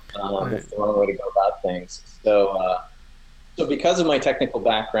wrong. It's the wrong way to go about things. So because of my technical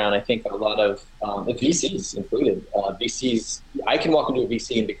background, I think a lot of the VCs included, I can walk into a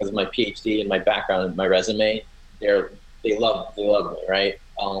VC, and because of my PhD and my background and my resume, they love me, right?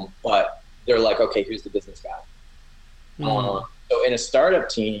 But they're like, okay, who's the business guy? So in a startup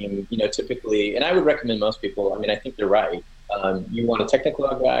team, typically, and I would recommend most people, I think they're right. You want a technical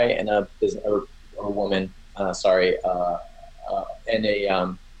guy and a business or woman, and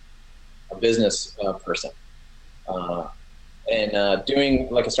a business person. And doing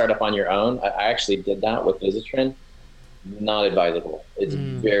like a startup on your own, I actually did that with Visitrend. Not advisable. It's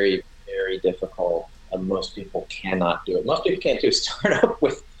very, very difficult. Most people cannot do it. Most people can't do a startup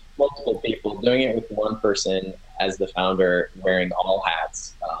with multiple people. Doing it with one person as the founder, wearing all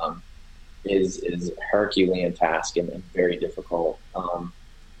hats, is a Herculean task and very difficult.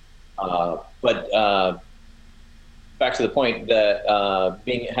 But back to the point that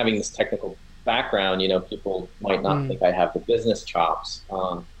having this technical background, people might not think I have the business chops.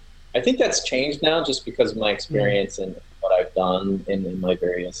 I think that's changed now just because of my experience and what I've done in my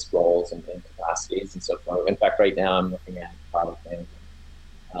various roles and capacities and so forth. In fact, right now I'm looking at product management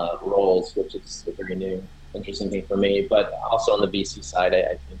roles, which is a very new, interesting thing for me. But also on the VC side,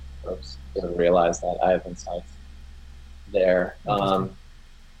 I think folks don't realize that I have insights there.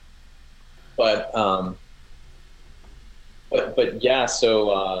 But yeah,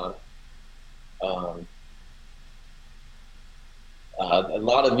 so a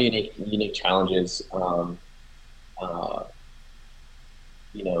lot of unique challenges, on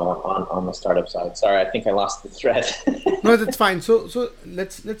the startup side. Sorry, I think I lost the thread. No, that's fine. So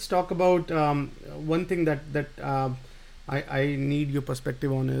let's talk about one thing that I need your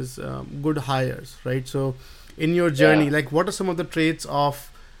perspective on is good hires, right? So in your journey, like what are some of the traits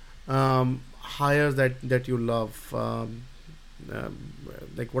of hires that you love?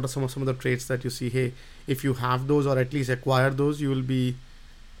 Like what are some of the traits that you see, hey, if you have those or at least acquire those, you'll be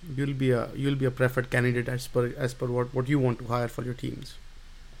a preferred candidate as per what you want to hire for your teams.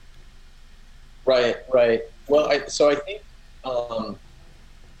 Right. Well, I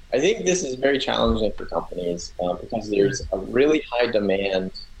think this is very challenging for companies because there's a really high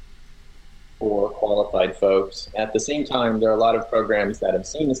demand for qualified folks. At the same time, there are a lot of programs that have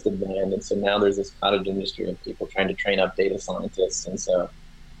seen this demand, and so now there's this cottage industry of people trying to train up data scientists, and so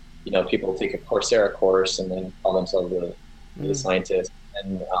people take a Coursera course and then call themselves a data scientist,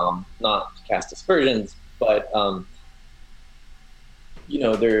 and not to cast aspersions, but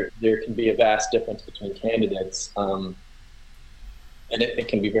there can be a vast difference between candidates, and it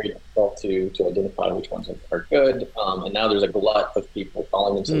can be very difficult to identify which ones are good. And now there's a glut of people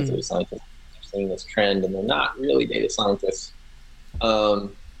calling themselves data scientists, seeing this trend, and they're not really data scientists. And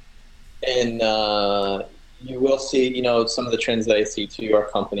you will see, some of the trends that I see too are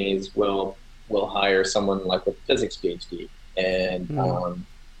companies will hire someone like with a physics PhD and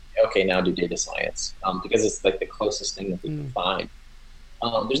okay, now do data science because it's like the closest thing that they can find.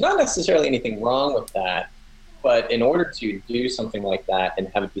 There's not necessarily anything wrong with that, but in order to do something like that and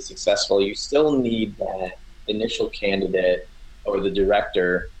have it be successful, you still need that initial candidate or the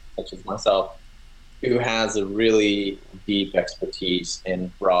director, such as myself, who has a really deep expertise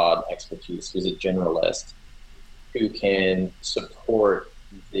and broad expertise, who's a generalist, who can support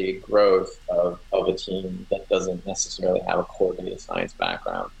the growth of a team that doesn't necessarily have a core data science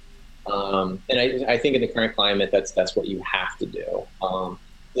background. And I think in the current climate, that's what you have to do.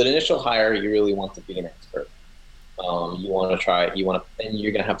 The initial hire, you really want to be an expert. You want to try it, and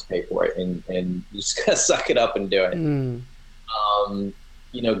you're going to have to pay for it, and you just got to suck it up and do it.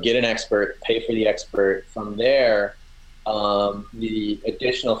 Get an expert, pay for the expert. From there, the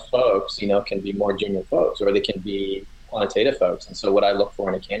additional folks, can be more junior folks, or they can be quantitative folks. And so what I look for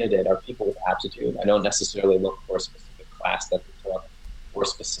in a candidate are people with aptitude. I don't necessarily look for a specific class that they took or a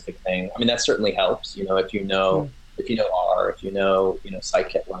specific thing. I mean, that certainly helps, if you know R, if you know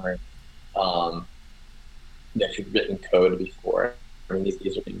scikit-learn. actually written code before. I mean,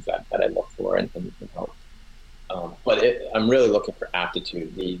 these are things that I look for and help. But I'm really looking for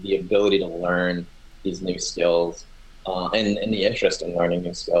aptitude, the ability to learn these new skills, and the interest in learning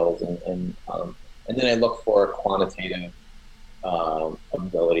new skills, and then I look for a quantitative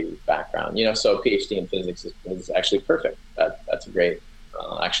ability background. So a PhD in physics is actually perfect. That's great.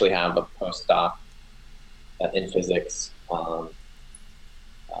 I actually have a postdoc in physics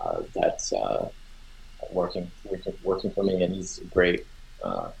that's working for me, and he's a great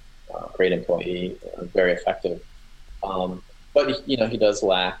employee, very effective. But he does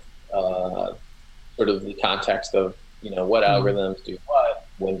lack sort of the context of what algorithms do what,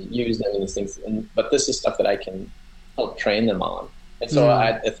 when to use them, and these things. But this is stuff that I can help train them on. And so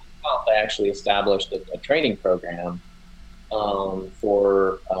I actually established a training program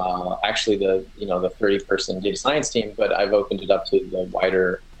for actually the 30-person data science team, but I've opened it up to the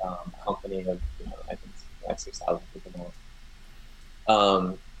wider company of I think it's like 6,000 people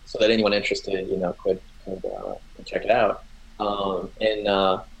now, so that anyone interested could check it out.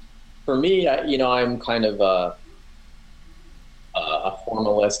 And for me, I'm kind of a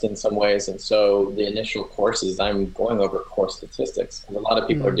formalist in some ways, and so the initial courses I'm going over core statistics, and a lot of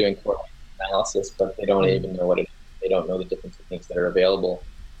people are doing core analysis, but they don't even know what it is. They don't know the different techniques that are available.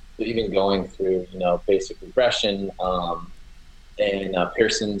 So even going through basic regression and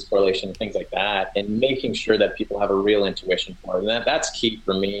Pearson's correlation, things like that, and making sure that people have a real intuition for it. And that's key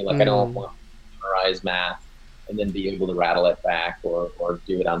for me. Like I don't want to memorize math and then be able to rattle it back or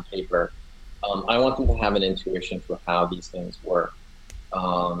do it on paper. I want them to have an intuition for how these things work.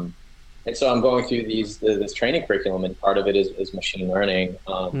 And so I'm going through this training curriculum, and part of it is machine learning.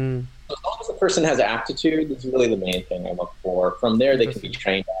 So as long as the person has aptitude, is really the main thing I look for. From there, they can be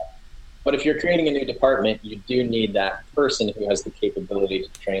trained up. But if you're creating a new department, you do need that person who has the capability to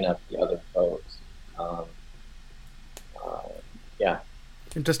train up the other folks. Yeah.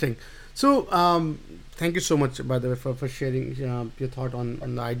 Interesting. So thank you so much, by the way, for sharing your thought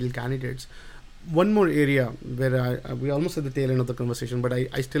on the ideal candidates. One more area where we almost at the tail end of the conversation, but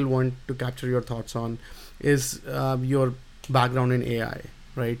I still want to capture your thoughts on is your background in AI,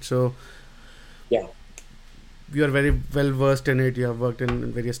 right? So yeah, you are very well versed in it. You have worked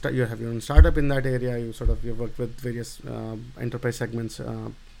in various. You have your own startup in that area. You've worked with various enterprise segments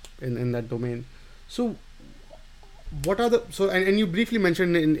in that domain. So what are the and you briefly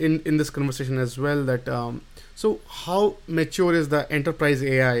mentioned in this conversation as well that so how mature is the enterprise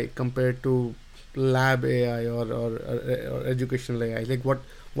AI compared to lab AI or educational AI? Like what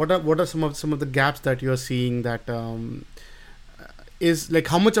are some of the gaps that you're seeing that is like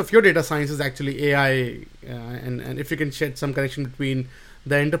how much of your data science is actually AI, and if you can shed some connection between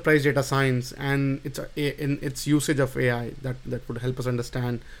the enterprise data science and its usage of AI, that would help us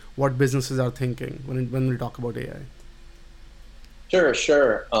understand what businesses are thinking when we talk about AI.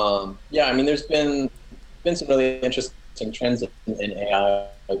 Sure. Yeah, I mean, there's been some really interesting trends in AI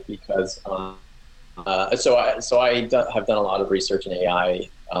because so I have done a lot of research in AI,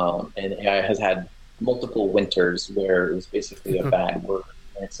 and AI has had multiple winters where it was basically a bad word,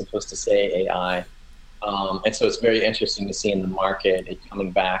 and it's supposed to say AI, and so it's very interesting to see in the market it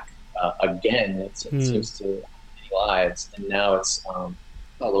coming back again. It seems to have many lives, and now it's all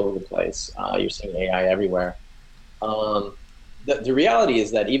over the place. You're seeing AI everywhere. The reality is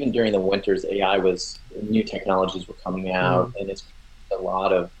that even during the winters, new technologies were coming out, and it's a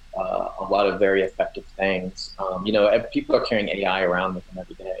lot of very effective things. People are carrying AI around with them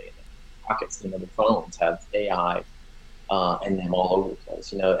every day. Pockets, the phones have AI in them all over the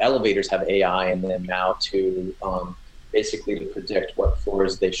place. Elevators have AI in them now to basically to predict what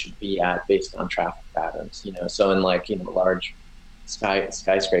floors they should be at based on traffic patterns. So in large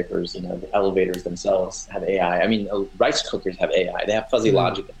skyscrapers, the elevators themselves have AI. I mean, rice cookers have AI. They have fuzzy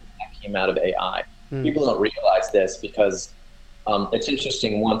logic that came out of AI. People don't realize this because it's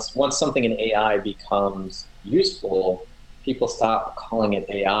interesting. Once something in AI becomes useful, people stop calling it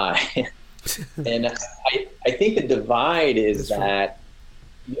AI. And I think the divide is that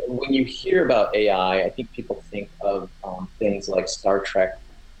when you hear about AI, I think people think of things like Star Trek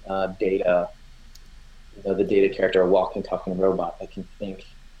Data. The Data character, a walking, talking robot that can think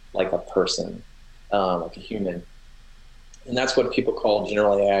like a person, like a human. And that's what people call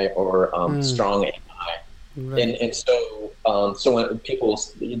general AI or strong AI. Right. And so when people,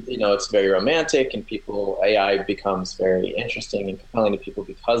 it's very romantic, and AI becomes very interesting and compelling to people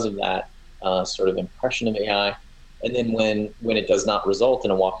because of that sort of impression of AI. And then when it does not result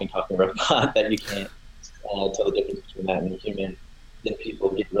in a walking, talking robot that you can't tell the difference between that and a human, then people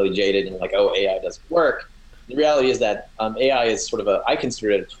get really jaded and like, oh, AI doesn't work. The reality is that AI is I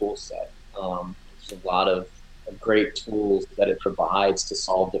consider it a tool set. There's a lot of great tools that it provides to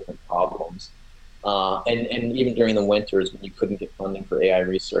solve different problems. And even during the winters when you couldn't get funding for AI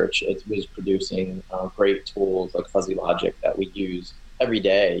research, it was producing great tools like fuzzy logic that we use every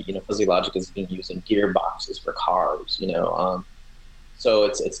day. Fuzzy logic is being used in gearboxes for cars. So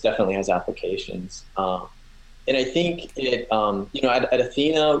it's definitely has applications. And I think it, at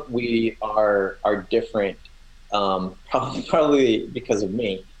Athena we are different, probably because of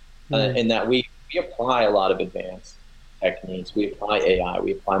me, in that we apply a lot of advanced techniques. We apply AI,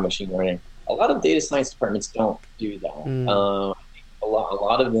 we apply machine learning. A lot of data science departments don't do that. A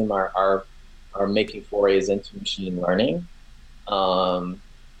lot of them are making forays into machine learning, but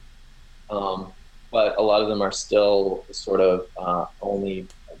a lot of them are still sort of only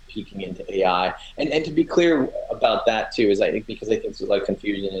peeking into AI. And to be clear about that too, is I think because I think there's a lot of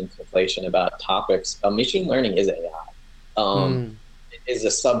confusion and conflation about topics. Machine learning is AI. It is a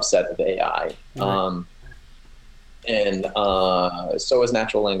subset of AI, and so is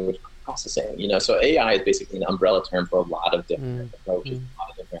natural language processing. So AI is basically an umbrella term for a lot of different approaches, a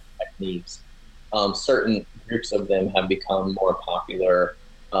lot of different techniques. Certain groups of them have become more popular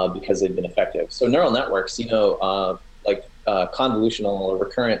because they've been effective. So neural networks, like convolutional or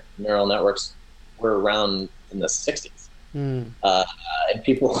recurrent neural networks were around in the 60s. And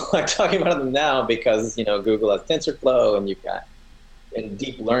people are talking about them now because, Google has TensorFlow, and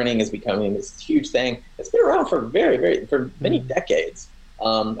deep learning is becoming this huge thing. It's been around for many decades.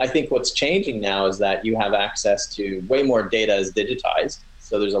 I think what's changing now is that you have access to way more data is digitized.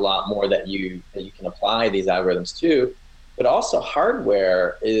 So there's a lot more that you can apply these algorithms to, but also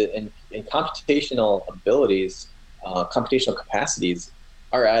hardware and computational abilities, computational capacities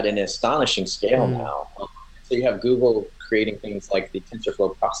are at an astonishing scale now. So you have Google creating things like the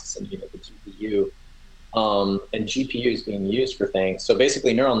TensorFlow processing unit, the GPU, and GPUs being used for things. So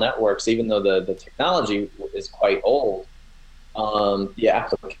basically neural networks, even though the technology is quite old, the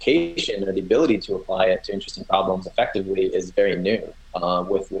application or the ability to apply it to interesting problems effectively is very new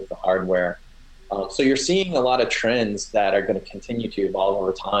with the hardware. So you're seeing a lot of trends that are going to continue to evolve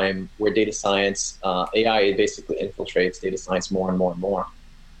over time, where data science, AI basically infiltrates data science more and more and more.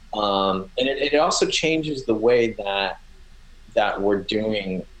 And it also changes the way that we're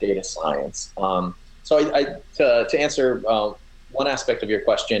doing data science. So to answer one aspect of your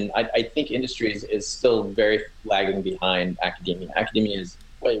question, I think industry is still very lagging behind academia. Academia is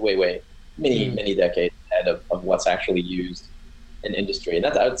way many decades ahead of what's actually used in industry, and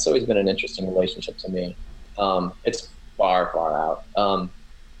that's always been an interesting relationship to me. It's far out.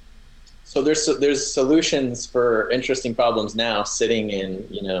 So there's solutions for interesting problems now sitting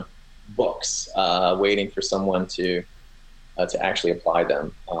in books, waiting for someone to actually apply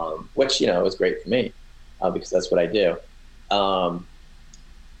them, which is great for me because that's what I do.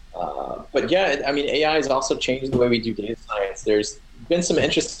 But yeah, AI has also changed the way we do data science. There's been some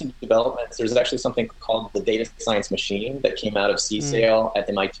interesting developments. There's actually something called the data science machine that came out of CSAIL at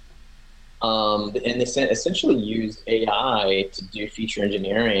MIT. And they essentially used AI to do feature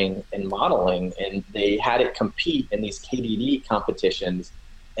engineering and modeling, and they had it compete in these KDD competitions,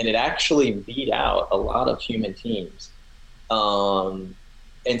 and it actually beat out a lot of human teams. And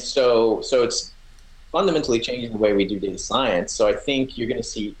so it's fundamentally changing the way we do data science. So I think you're going to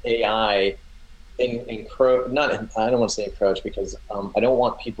see AI I don't want to say encroach because I don't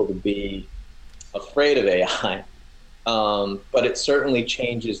want people to be afraid of AI. But it certainly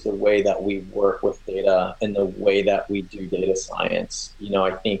changes the way that we work with data and the way that we do data science.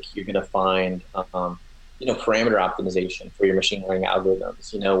 I think you're going to find, parameter optimization for your machine learning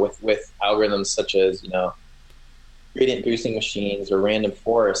algorithms. With algorithms such as, gradient boosting machines or random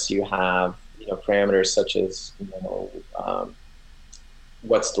forests, you have, parameters such as,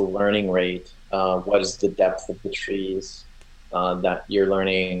 what's the learning rate, what is the depth of the trees that you're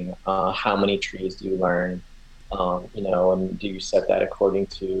learning, how many trees do you learn, and do you set that according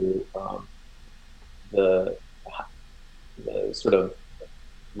to the sort of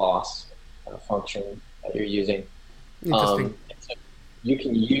loss function that you're using. Interesting. So you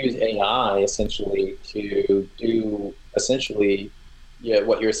can use AI essentially to do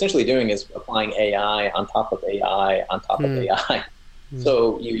what you're essentially doing is applying AI on top of AI on top of AI.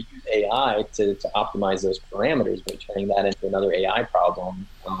 So you use AI to optimize those parameters by turning that into another AI problem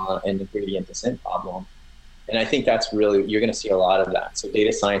and the gradient descent problem. And I think that's really, you're going to see a lot of that. So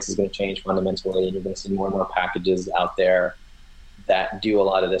data science is going to change fundamentally, and you're going to see more and more packages out there that do a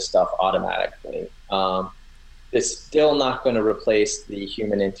lot of this stuff automatically. It's still not going to replace the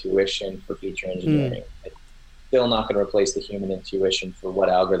human intuition for feature engineering. It's still not going to replace the human intuition for what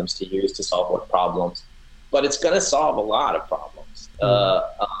algorithms to use to solve what problems. But it's going to solve a lot of problems, a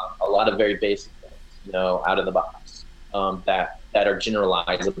lot of very basic things. out of the box, that are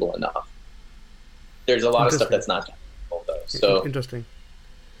generalizable enough. There's a lot of stuff that's not technical though. So interesting.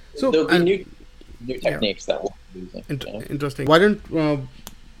 So there'll be new techniques that we'll be using. Interesting. Why don't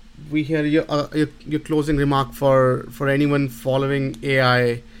we hear your closing remark for anyone following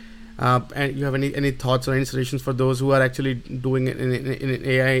AI? And you have any thoughts or any suggestions for those who are actually doing it in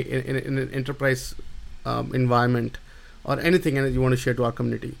AI in an enterprise environment, or anything you want to share to our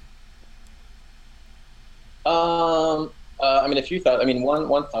community? A few thoughts.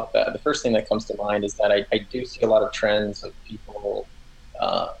 One thought that the first thing that comes to mind is that I do see a lot of trends of people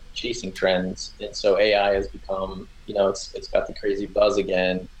chasing trends, and so AI has become, it's got the crazy buzz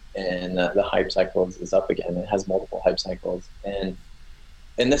again, and the hype cycle is up again. It has multiple hype cycles, and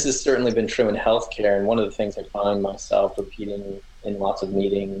this has certainly been true in healthcare. And one of the things I find myself repeating in lots of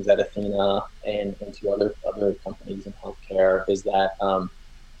meetings at Athena and to other companies in healthcare is that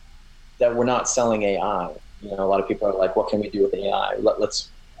that we're not selling AI. A lot of people are like, what can we do with AI?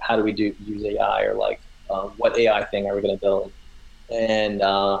 How do we use AI? Or like, what AI thing are we going to build? And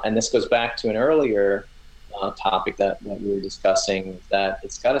this goes back to an earlier topic that we were discussing, that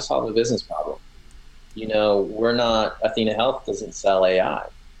it's got to solve a business problem. We're not, Athena Health doesn't sell AI.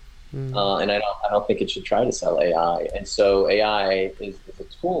 And I don't think it should try to sell AI. And so AI is a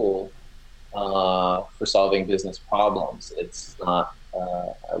tool for solving business problems. It's not,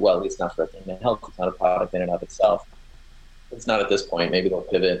 at least not for Athena Health. It's not a product in and of itself. It's not at this point. Maybe they'll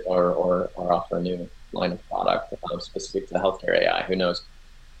pivot or offer a new line of product specific to the healthcare AI. Who knows?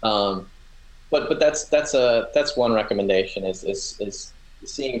 But that's one recommendation is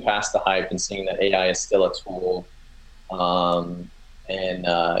seeing past the hype and seeing that AI is still a tool.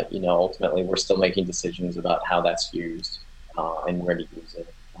 Ultimately we're still making decisions about how that's used and where to use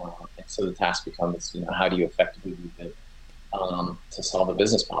it. And so the task becomes, how do you effectively use it to solve a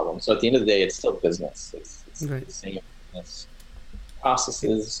business problem? So at the end of the day, it's still business. It's right. The same business.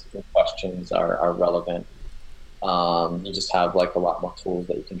 Processes and questions are relevant. You just have like a lot more tools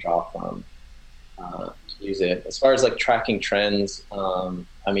that you can draw from to use it. As far as like tracking trends, there's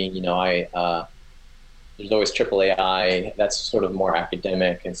always AAAI. That's sort of more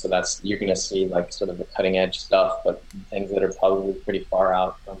academic, and so you're going to see like sort of the cutting edge stuff, but things that are probably pretty far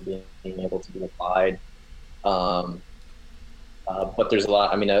out from being able to be applied. But there's a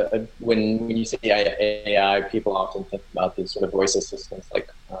lot. When you say AI, people often think about these sort of voice assistants like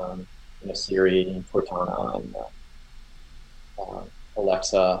Siri and Cortana and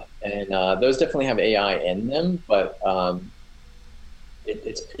Alexa, and those definitely have AI in them, but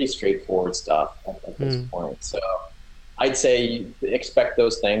it's pretty straightforward stuff at this point. So I'd say expect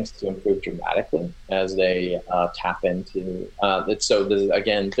those things to improve dramatically as they tap into it. So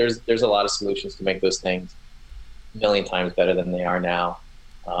there's a lot of solutions to make those things a million times better than they are now,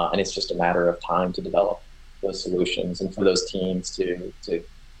 and it's just a matter of time to develop those solutions and for those teams to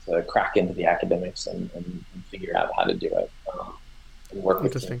crack into the academics and figure out how to do it and work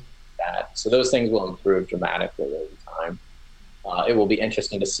with teams like that. So those things will improve dramatically over time. It will be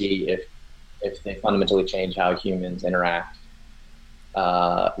interesting to see if they fundamentally change how humans interact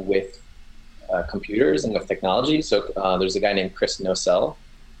with computers and with technology. So there's a guy named Chris Nocell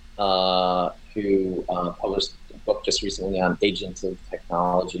who published a book just recently on agents of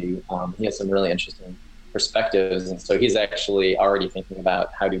technology. He has some really interesting perspectives, and so he's actually already thinking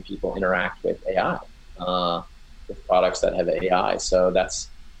about how do people interact with AI, with products that have AI. So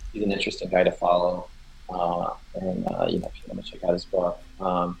he's an interesting guy to follow. If you want to check out his book,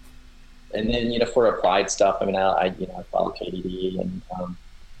 and then for applied stuff, I follow KDD, and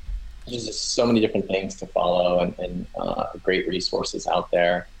there's just so many different things to follow, and great resources out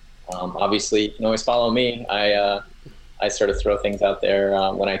there. Obviously, you can always follow me. I sort of throw things out there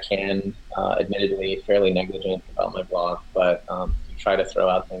when I can. Admittedly, fairly negligent about my blog, but try to throw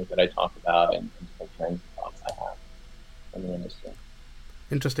out things that I talk about and different trends and thoughts I have in the industry.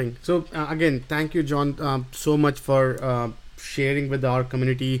 Interesting. So again, thank you, John, so much for sharing with our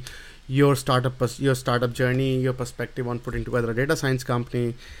community your startup journey, your perspective on putting together a data science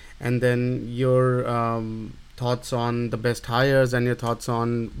company, and then your thoughts on the best hires and your thoughts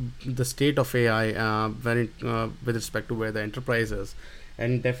on the state of AI with respect to where the enterprise is.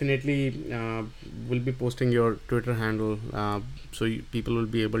 And definitely we'll be posting your Twitter handle so people will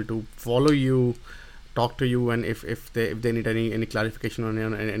be able to follow you, talk to you, and if they need any clarification on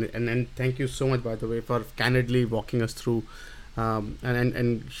it. And thank you so much, by the way, for candidly walking us through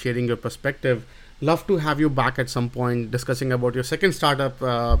and sharing your perspective. Love to have you back at some point discussing about your second startup,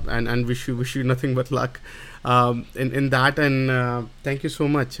 and wish you nothing but luck in that. And thank you so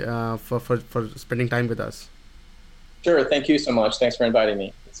much for spending time with us. Sure. Thank you so much. Thanks for inviting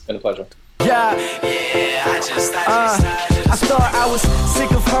me. It's been a pleasure. I thought I was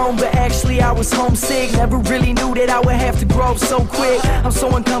sick of home, but actually I was homesick. Never really knew that I would have to grow up so quick. I'm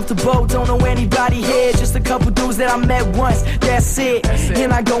so uncomfortable, don't know anybody here. Just a couple dudes that I met once, that's it.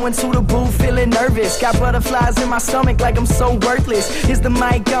 And I go into the booth feeling nervous. Got butterflies in my stomach like I'm so worthless. Is the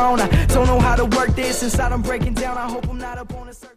mic on? I don't know how to work this. Inside I'm breaking down, I hope I'm not up on the surface.